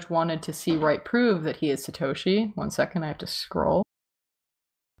procedural judge wanted to see Wright prove that he is Satoshi. 1 second, I have to scroll.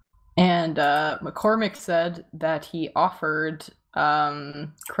 And McCormick said that he offered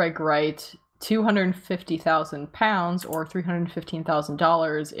Craig Wright £250,000 or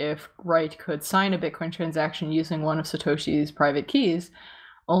 $315,000 if Wright could sign a Bitcoin transaction using one of Satoshi's private keys.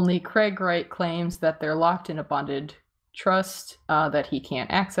 Only Craig Wright claims that they're locked in a bonded trust that he can't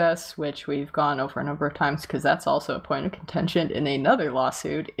access, which we've gone over a number of times because that's also a point of contention in another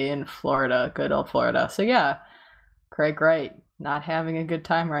lawsuit in Florida, good old Florida. So yeah, Craig Wright not having a good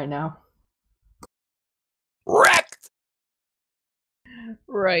time right now. Wrecked.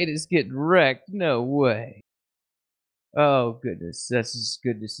 Right is getting wrecked. No way. Oh goodness, that's just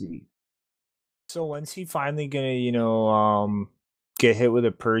good to see. So when's he finally gonna, get hit with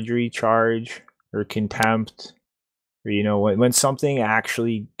a perjury charge or contempt, or when something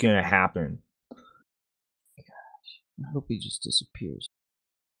actually gonna happen? I hope he just disappears.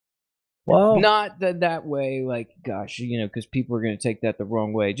 Well, Not that way, like, gosh, because people are going to take that the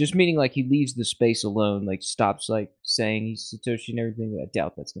wrong way. Just meaning, like, he leaves the space alone, like, stops, like, saying he's Satoshi and everything. I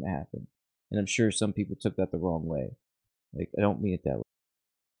doubt that's going to happen. And I'm sure some people took that the wrong way. Like, I don't mean it that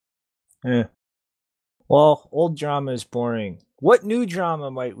way. Well, old drama is boring. What new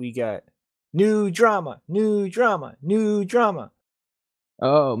drama might we get? New drama, new drama, new drama.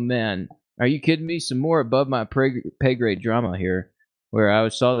 Oh, man. Are you kidding me? Some more above my pay grade drama here, where I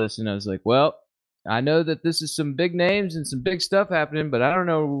saw this and I was like, well, I know that this is some big names and some big stuff happening, but I don't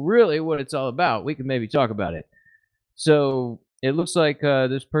know really what it's all about. We can maybe talk about it. So it looks like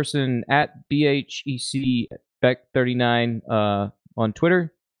this person at BHEC Beck39 on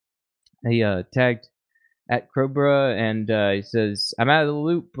Twitter, he tagged at Cobra and he says, I'm out of the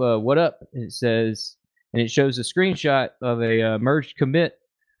loop. What up? It says, and it shows a screenshot of a merged commit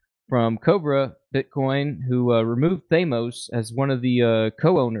from Cobra Bitcoin, who removed Thamos as one of the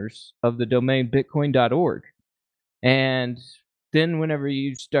co-owners of the domain bitcoin.org. And then whenever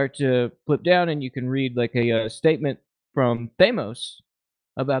you start to flip down and you can read like a statement from Thamos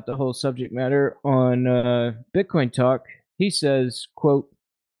about the whole subject matter on Bitcoin Talk, he says, quote,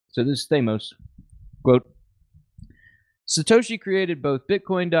 so this is Thamos, quote, Satoshi created both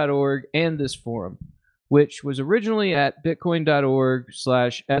bitcoin.org and this forum, which was originally at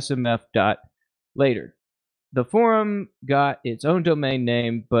bitcoin.org/smf. Later. The forum got its own domain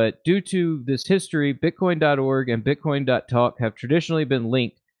name, but due to this history, bitcoin.org and bitcoin.talk have traditionally been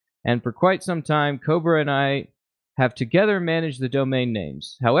linked, and for quite some time, Cobra and I have together managed the domain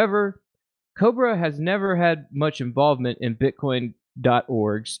names. However, Cobra has never had much involvement in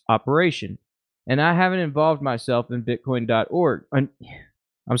bitcoin.org's operation, and I haven't involved myself in bitcoin.org. I'm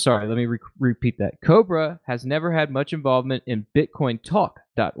sorry, let me repeat that. Cobra has never had much involvement in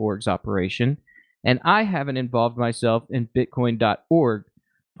bitcointalk.org's operation, and I haven't involved myself in bitcoin.org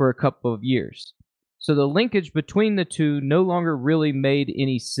for a couple of years. So the linkage between the two no longer really made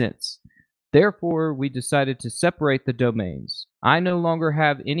any sense. Therefore, we decided to separate the domains. I no longer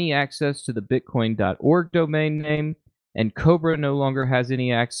have any access to the bitcoin.org domain name, and Cobra no longer has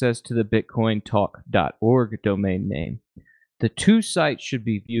any access to the bitcointalk.org domain name. The two sites should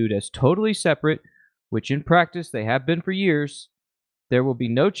be viewed as totally separate, which in practice they have been for years. There will be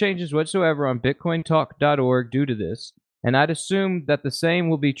no changes whatsoever on bitcointalk.org due to this, and I'd assume that the same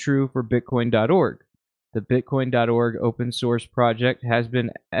will be true for bitcoin.org. The bitcoin.org open source project has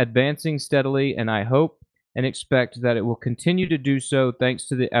been advancing steadily, and I hope and expect that it will continue to do so thanks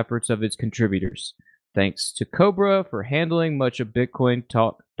to the efforts of its contributors. Thanks to Cobra for handling much of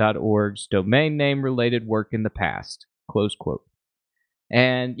bitcointalk.org's domain name related work in the past. Close quote.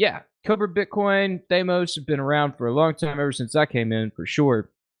 And yeah, Cobra Bitcoin, Thamos have been around for a long time, ever since I came in, for sure.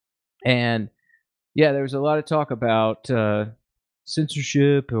 And yeah, there was a lot of talk about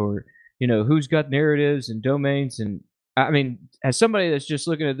censorship, or who's got narratives and domains. And I mean, as somebody that's just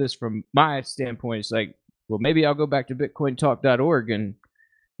looking at this from my standpoint, it's like, well, maybe I'll go back to bitcointalk.org and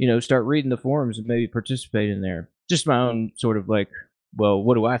start reading the forums and maybe participate in there. Just my own sort of like, well,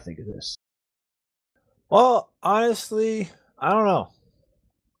 what do I think of this? Well, honestly, I don't know.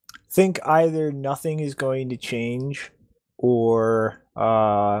 Think either nothing is going to change, or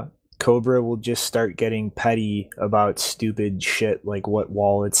Cobra will just start getting petty about stupid shit like what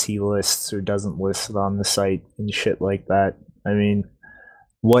wallets he lists or doesn't list on the site and shit like that. I mean,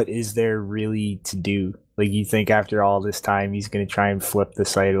 what is there really to do? Like, you think after all this time he's going to try and flip the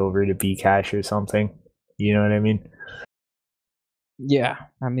site over to Bcash or something? You know what I mean? Yeah,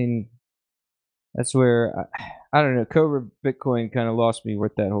 I mean, That's where I don't know. Cobra Bitcoin kind of lost me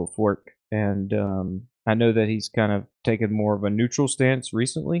with that whole fork, and I know that he's kind of taken more of a neutral stance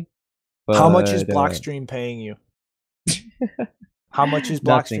recently. But How much is Blockstream paying you? How much is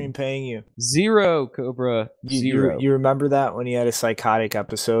Nothing. Blockstream paying you? Zero, Cobra. Zero. You remember that when he had a psychotic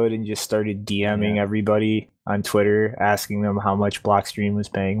episode and just started DMing Yeah. everybody on Twitter, asking them how much Blockstream was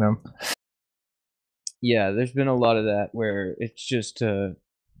paying them? Yeah, there's been a lot of that where it's just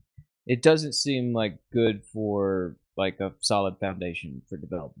it doesn't seem like good for like a solid foundation for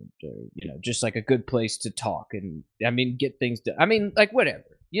development, or just like a good place to talk and get things done. Like whatever.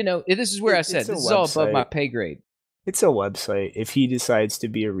 This is where I said It's a this is all above my website. pay grade. It's a website. If he decides to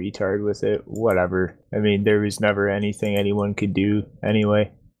be a retard with it, whatever. I mean, there was never anything anyone could do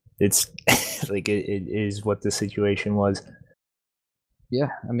anyway. It's like it is what the situation was. Yeah,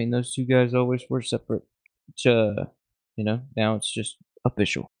 those two guys always were separate. Now it's just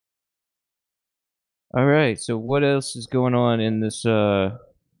official. All right, so what else is going on in this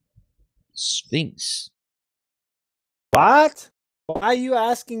Sphinx? What? Why are you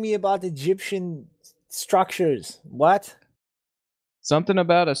asking me about Egyptian structures? What? Something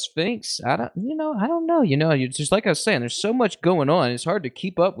about a Sphinx? I don't know. You just like I was saying, there's so much going on. It's hard to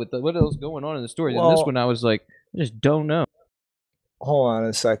keep up with what else going on in the story. And this Well- one, I was like, I just don't know. Hold on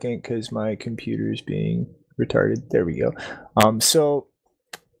a second, because my computer is being retarded. There we go. So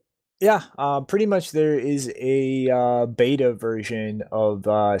yeah, pretty much there is a beta version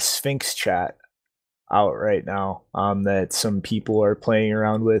of Sphinx Chat out right now that some people are playing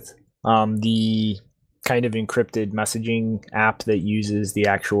around with. The kind of encrypted messaging app that uses the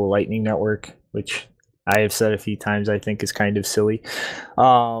actual Lightning Network, which I have said a few times I think is kind of silly.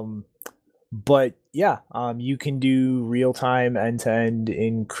 But yeah, you can do real-time end-to-end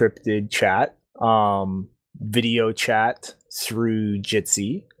encrypted chat, video chat through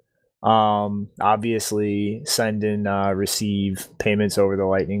Jitsi. Obviously send and receive payments over the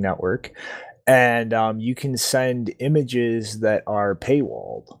Lightning Network, and you can send images that are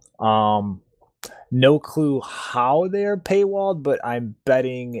paywalled. No clue how they're paywalled, but I'm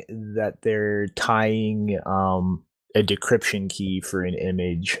betting that they're tying a decryption key for an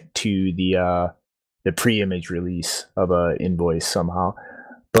image to the pre-image release of a invoice somehow.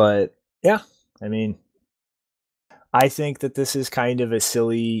 But yeah, I think that this is kind of a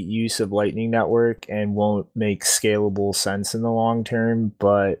silly use of Lightning Network and won't make scalable sense in the long term,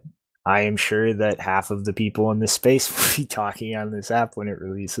 but I am sure that half of the people in this space will be talking on this app when it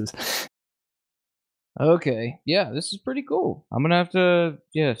releases. Okay, yeah, this is pretty cool. I'm gonna have to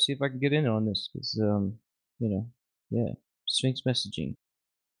see if I can get in on this because Sphinx messaging.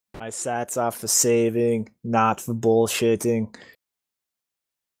 My sats off for saving, not for bullshitting.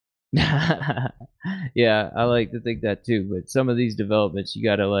 Yeah, I like to think that too. But some of these developments, you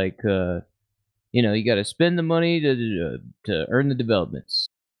gotta you gotta spend the money to earn the developments.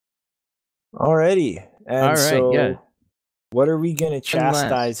 Alrighty, and All right, so yeah. what are we gonna last.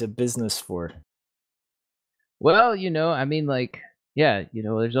 chastise a business for? Well, there's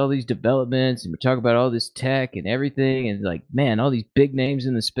all these developments, and we talk about all this tech and everything, and like, man, all these big names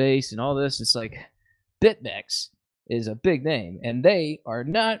in the space and all this. It's like, BitMEX is a big name, and they are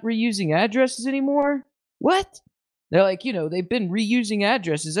not reusing addresses anymore. What? They're like, they've been reusing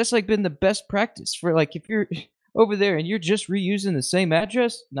addresses. That's like been the best practice for like if you're over there and you're just reusing the same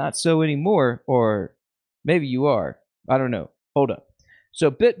address, not so anymore, or maybe you are. I don't know. Hold up. So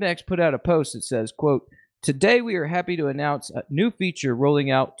BitMEX put out a post that says, quote, "Today we are happy to announce a new feature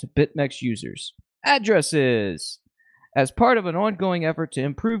rolling out to BitMEX users, addresses. As part of an ongoing effort to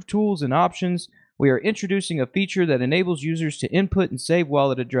improve tools and options, we are introducing a feature that enables users to input and save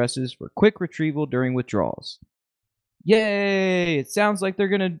wallet addresses for quick retrieval during withdrawals." Yay! It sounds like they're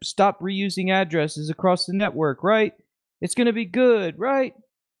going to stop reusing addresses across the network, right? It's going to be good, right?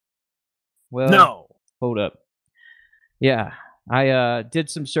 Well, No. hold up. Yeah, I did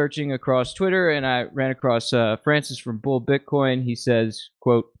some searching across Twitter, and I ran across Francis from Bull Bitcoin. He says,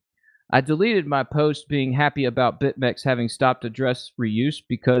 quote, "I deleted my post being happy about BitMEX having stopped address reuse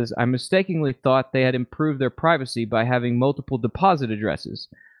because I mistakenly thought they had improved their privacy by having multiple deposit addresses.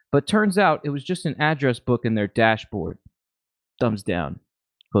 But turns out it was just an address book in their dashboard. Thumbs down."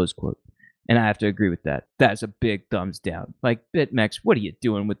 Close quote. And I have to agree with that. That's a big thumbs down. Like, BitMEX, what are you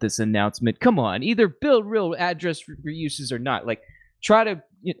doing with this announcement? Come on, either build real address reuses or not. Like, try to,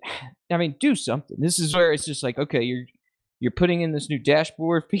 do something. This is where it's just like, okay, you're putting in this new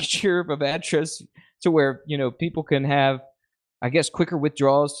dashboard feature of address to where, people can have, I guess, quicker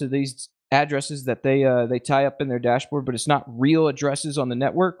withdrawals to these addresses that they tie up in their dashboard, but it's not real addresses on the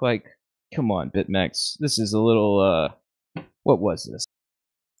network. Like, come on, BitMEX. This is a little, what was this?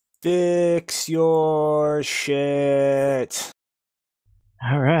 Fix your shit.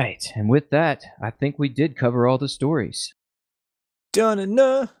 All right. And with that, I think we did cover all the stories.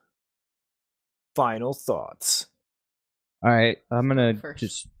 Dun-na-na. Final thoughts. All right. I'm going to First.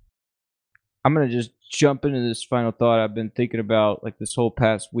 just jump into this final thought I've been thinking about like this whole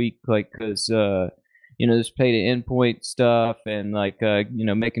past week, like, cause, this pay to endpoint stuff and like,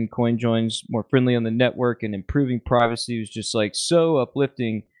 making coin joins more friendly on the network and improving privacy was just like so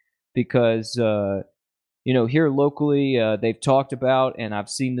uplifting because, here locally, they've talked about, and I've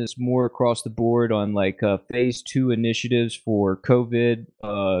seen this more across the board on like phase 2 initiatives for COVID,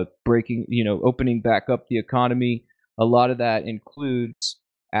 opening back up the economy. A lot of that includes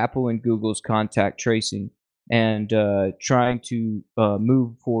Apple and Google's contact tracing and trying to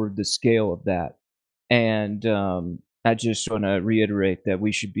move forward the scale of that. And I just want to reiterate that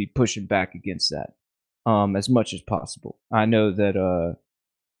we should be pushing back against that as much as possible. I know that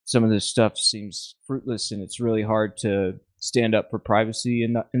some of this stuff seems fruitless and it's really hard to stand up for privacy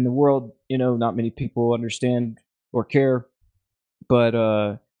in the world. Not many people understand or care,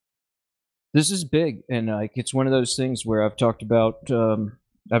 but this is big, and like it's one of those things where I've talked about.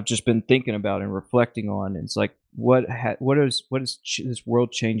 I've just been thinking about and reflecting on. And it's like, what is this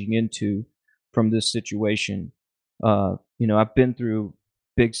world changing into from this situation? I've been through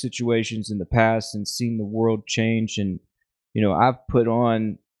big situations in the past and seen the world change, and I've put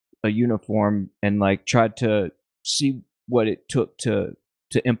on a uniform and like tried to see what it took to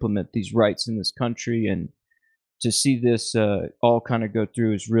implement these rights in this country, and to see this all kind of go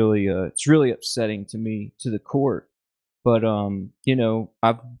through is really it's really upsetting to me to the core. But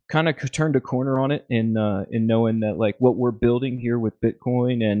I've kind of turned a corner on it in knowing that like what we're building here with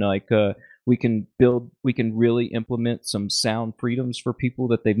Bitcoin, and like we can really implement some sound freedoms for people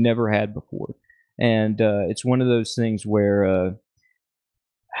that they've never had before. And it's one of those things where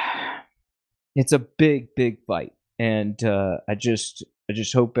it's a big fight, and I just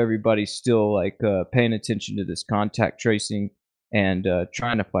hope everybody's still like paying attention to this contact tracing and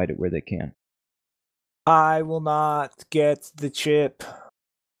trying to fight it where they can. I will not get the chip.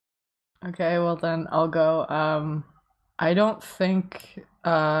 Okay, well then I'll go. I don't think,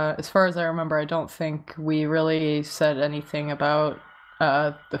 as far as I remember, I don't think we really said anything about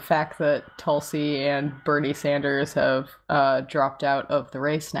the fact that Tulsi and Bernie Sanders have dropped out of the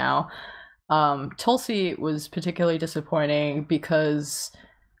race now. Tulsi was particularly disappointing because,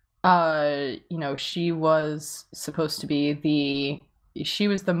 she was supposed to be she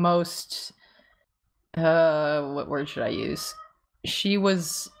was the most, what word should I use? She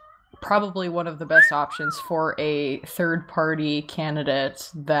was probably one of the best options for a third party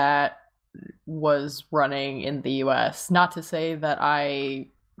candidate that was running in the US. Not to say that I,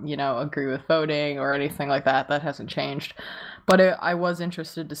 agree with voting or anything like that. That hasn't changed. But I was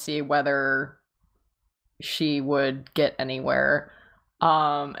interested to see whether she would get anywhere.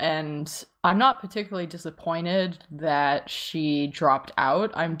 And I'm not particularly disappointed that she dropped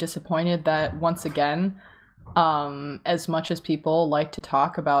out. I'm disappointed that, once again, as much as people like to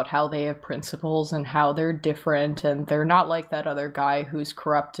talk about how they have principles and how they're different and they're not like that other guy who's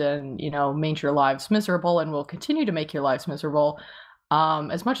corrupt and, made your lives miserable and will continue to make your lives miserable,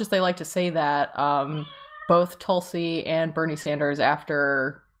 as much as they like to say that, both Tulsi and Bernie Sanders,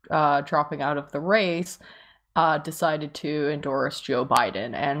 after dropping out of the race, decided to endorse Joe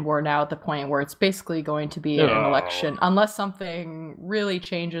Biden, and we're now at the point where it's basically going to be an election, unless something really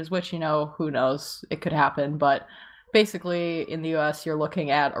changes, which, who knows, it could happen, but basically in the US you're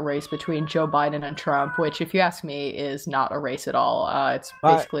looking at a race between Joe Biden and Trump, which, if you ask me, is not a race at all. It's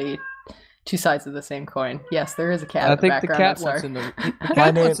basically two sides of the same coin. Yes, there is a cat in the background. I think the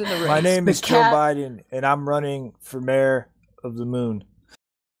cat wants in the race. My name is Joe Biden, and I'm running for mayor of the moon.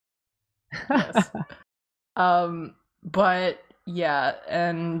 Yes. But yeah,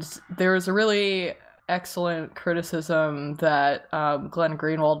 and there was a really excellent criticism that Glenn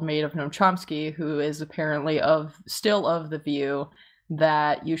Greenwald made of Noam Chomsky, who is apparently still of the view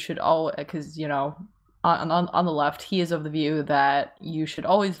that you should because on the left, he is of the view that you should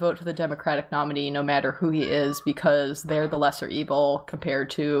always vote for the Democratic nominee, no matter who he is, because they're the lesser evil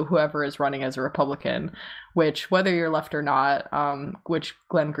compared to whoever is running as a Republican. Which, whether you're left or not, which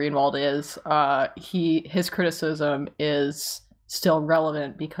Glenn Greenwald is, his criticism is still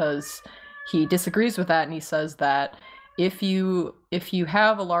relevant because he disagrees with that, and he says that if you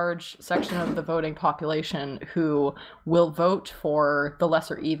have a large section of the voting population who will vote for the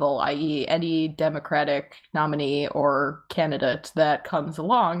lesser evil, i.e. any Democratic nominee or candidate that comes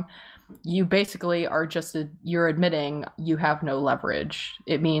along, you basically are you're admitting you have no leverage.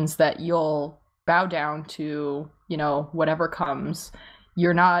 It means that you'll bow down to, whatever comes.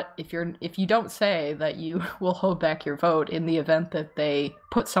 you're not if you don't say that you will hold back your vote in the event that they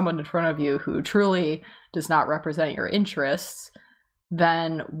put someone in front of you who truly does not represent your interests,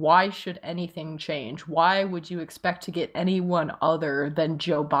 then why should anything change? Why would you expect to get anyone other than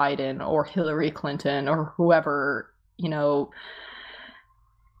Joe Biden or Hillary Clinton or whoever,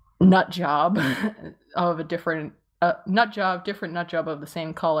 nut job of a different nut job of the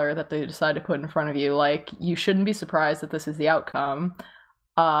same color that they decide to put in front of you? Like, you shouldn't be surprised that this is the outcome.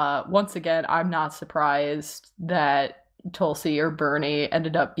 Once again, I'm not surprised that Tulsi or Bernie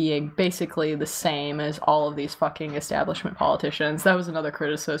ended up being basically the same as all of these fucking establishment politicians. That was another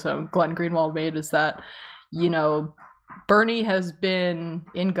criticism Glenn Greenwald made, is that, Bernie has been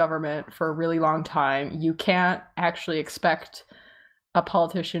in government for a really long time. You can't actually expect a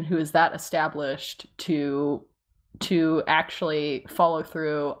politician who is that established to actually follow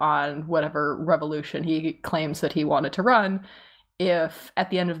through on whatever revolution he claims that he wanted to run, if at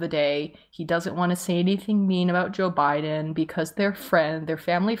the end of the day he doesn't want to say anything mean about Joe Biden because they're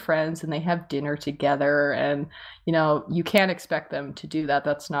family friends and they have dinner together, and you can't expect them to do that.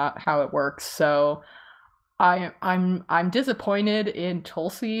 That's not how it works. So I'm disappointed in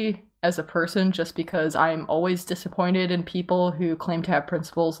Tulsi as a person, just because I'm always disappointed in people who claim to have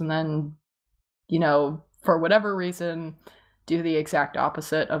principles and then, for whatever reason, do the exact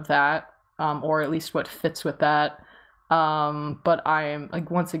opposite of that, or at least what fits with that. But I'm,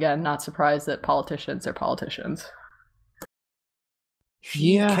 once again, not surprised that politicians are politicians.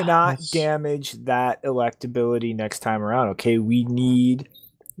 She cannot damage that electability next time around. Okay, we need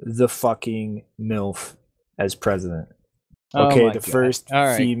the fucking MILF as president. Okay, the first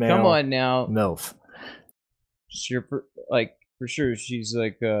female. Come on now, MILF. For sure, she's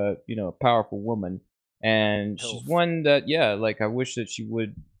a powerful woman, and she's one that I wish that she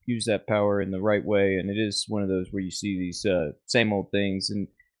would use that power in the right way. And it is one of those where you see these same old things, and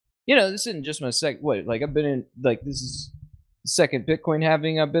this isn't just my I've been in, this is the second Bitcoin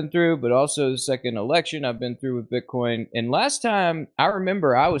halving I've been through, but also the second election I've been through with Bitcoin. And last time I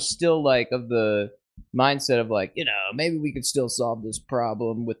remember, I was still of the mindset of maybe we could still solve this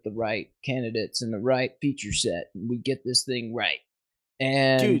problem with the right candidates and the right feature set, and we get this thing right.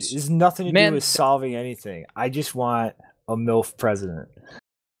 And dude, there's nothing to do with solving anything. I just want a MILF president.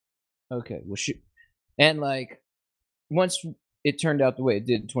 Okay, well, shoot. And once it turned out the way it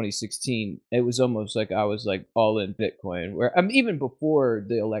did in 2016, it was almost like I was all in Bitcoin. Where even before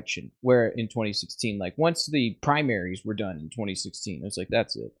the election, where in 2016, once the primaries were done in 2016, it was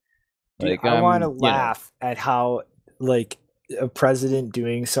that's it. Dude, I want to laugh at how a president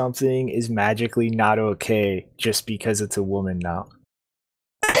doing something is magically not okay just because it's a woman now.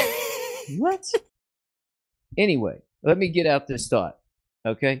 What? Anyway, let me get out this thought,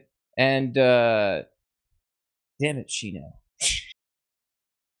 okay? And damn it, Sheena.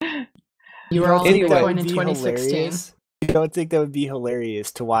 You were all Bitcoin in 2016. Hilarious? You don't think that would be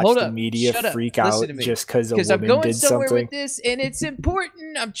hilarious to watch the media freak out just because a woman did something? Because I'm going somewhere with this, and it's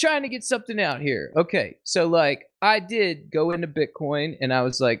important. I'm trying to get something out here. Okay, so I did go into Bitcoin, and I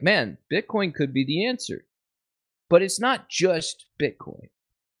was man, Bitcoin could be the answer. But it's not just Bitcoin.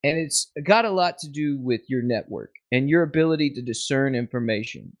 And it's got a lot to do with your network and your ability to discern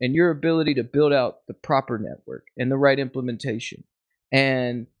information and your ability to build out the proper network and the right implementation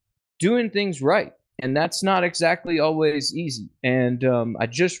and doing things right. And that's not exactly always easy. And I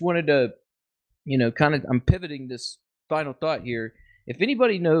just wanted to, I'm pivoting this final thought here. If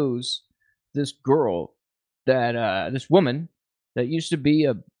anybody knows this girl this woman that used to be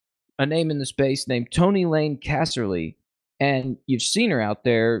a name in the space named Toni Lane Casserly, and you've seen her out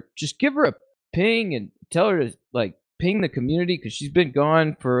there, just give her a ping and tell her to ping the community, because she's been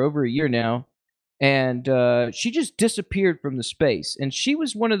gone for over a year now. And she just disappeared from the space. And she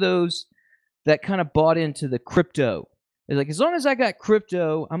was one of those that kind of bought into the crypto. It's as long as I got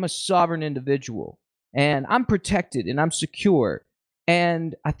crypto, I'm a sovereign individual and I'm protected and I'm secure.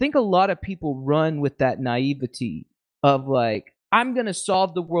 And I think a lot of people run with that naivety of I'm going to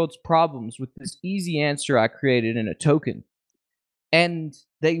solve the world's problems with this easy answer I created in a token. And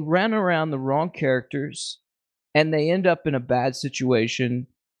they run around the wrong characters and they end up in a bad situation,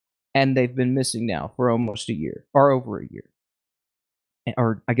 and they've been missing now for almost a year, or over a year,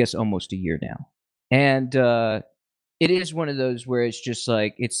 or I guess almost a year now. And it is one of those where it's just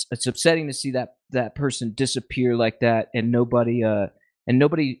it's upsetting to see that person disappear like that, and nobody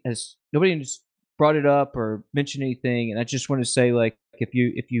has brought it up or mentioned anything. And I just want to say, if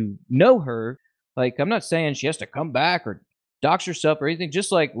you know her, I'm not saying she has to come back or dox herself or anything.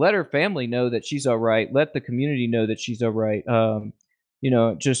 Just let her family know that she's all right. Let the community know that she's all right.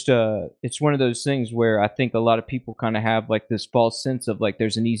 just it's one of those things where I think a lot of people kind of have like this false sense of like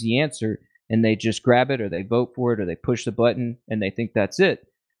there's an easy answer and they just grab it or they vote for it or they push the button and they think that's it.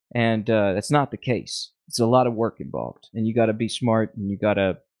 And that's not the case. It's a lot of work involved, and you got to be smart, and you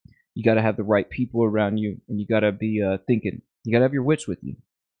gotta have the right people around you, and you gotta be thinking. You gotta have your wits with you.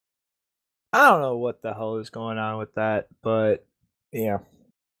 I don't know what the hell is going on with that, but yeah.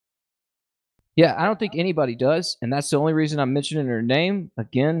 Yeah, I don't think anybody does, and that's the only reason I'm mentioning her name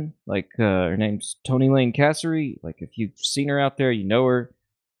again. Like her name's Tony Lane Cassery. Like if you've seen her out there, you know her.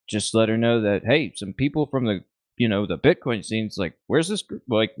 Just let her know that hey, some people from the Bitcoin scene's like, where's this group?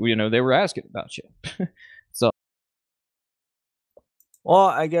 Like they were asking about you. So Well,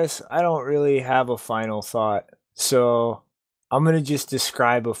 I guess I don't really have a final thought. So I'm going to just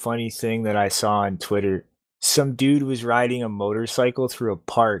describe a funny thing that I saw on Twitter. Some dude was riding a motorcycle through a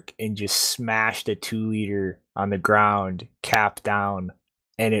park and just smashed a 2-liter on the ground, cap down,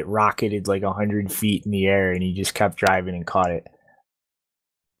 and it rocketed like 100 feet in the air, and he just kept driving and caught it.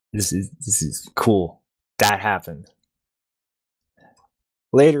 This is cool. That happened.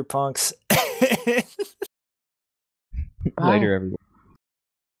 Later, punks. later, everyone.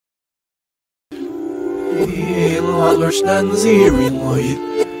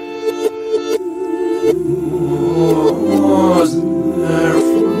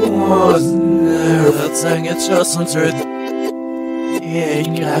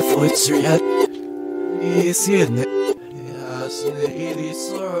 Yes, it is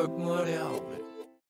so good.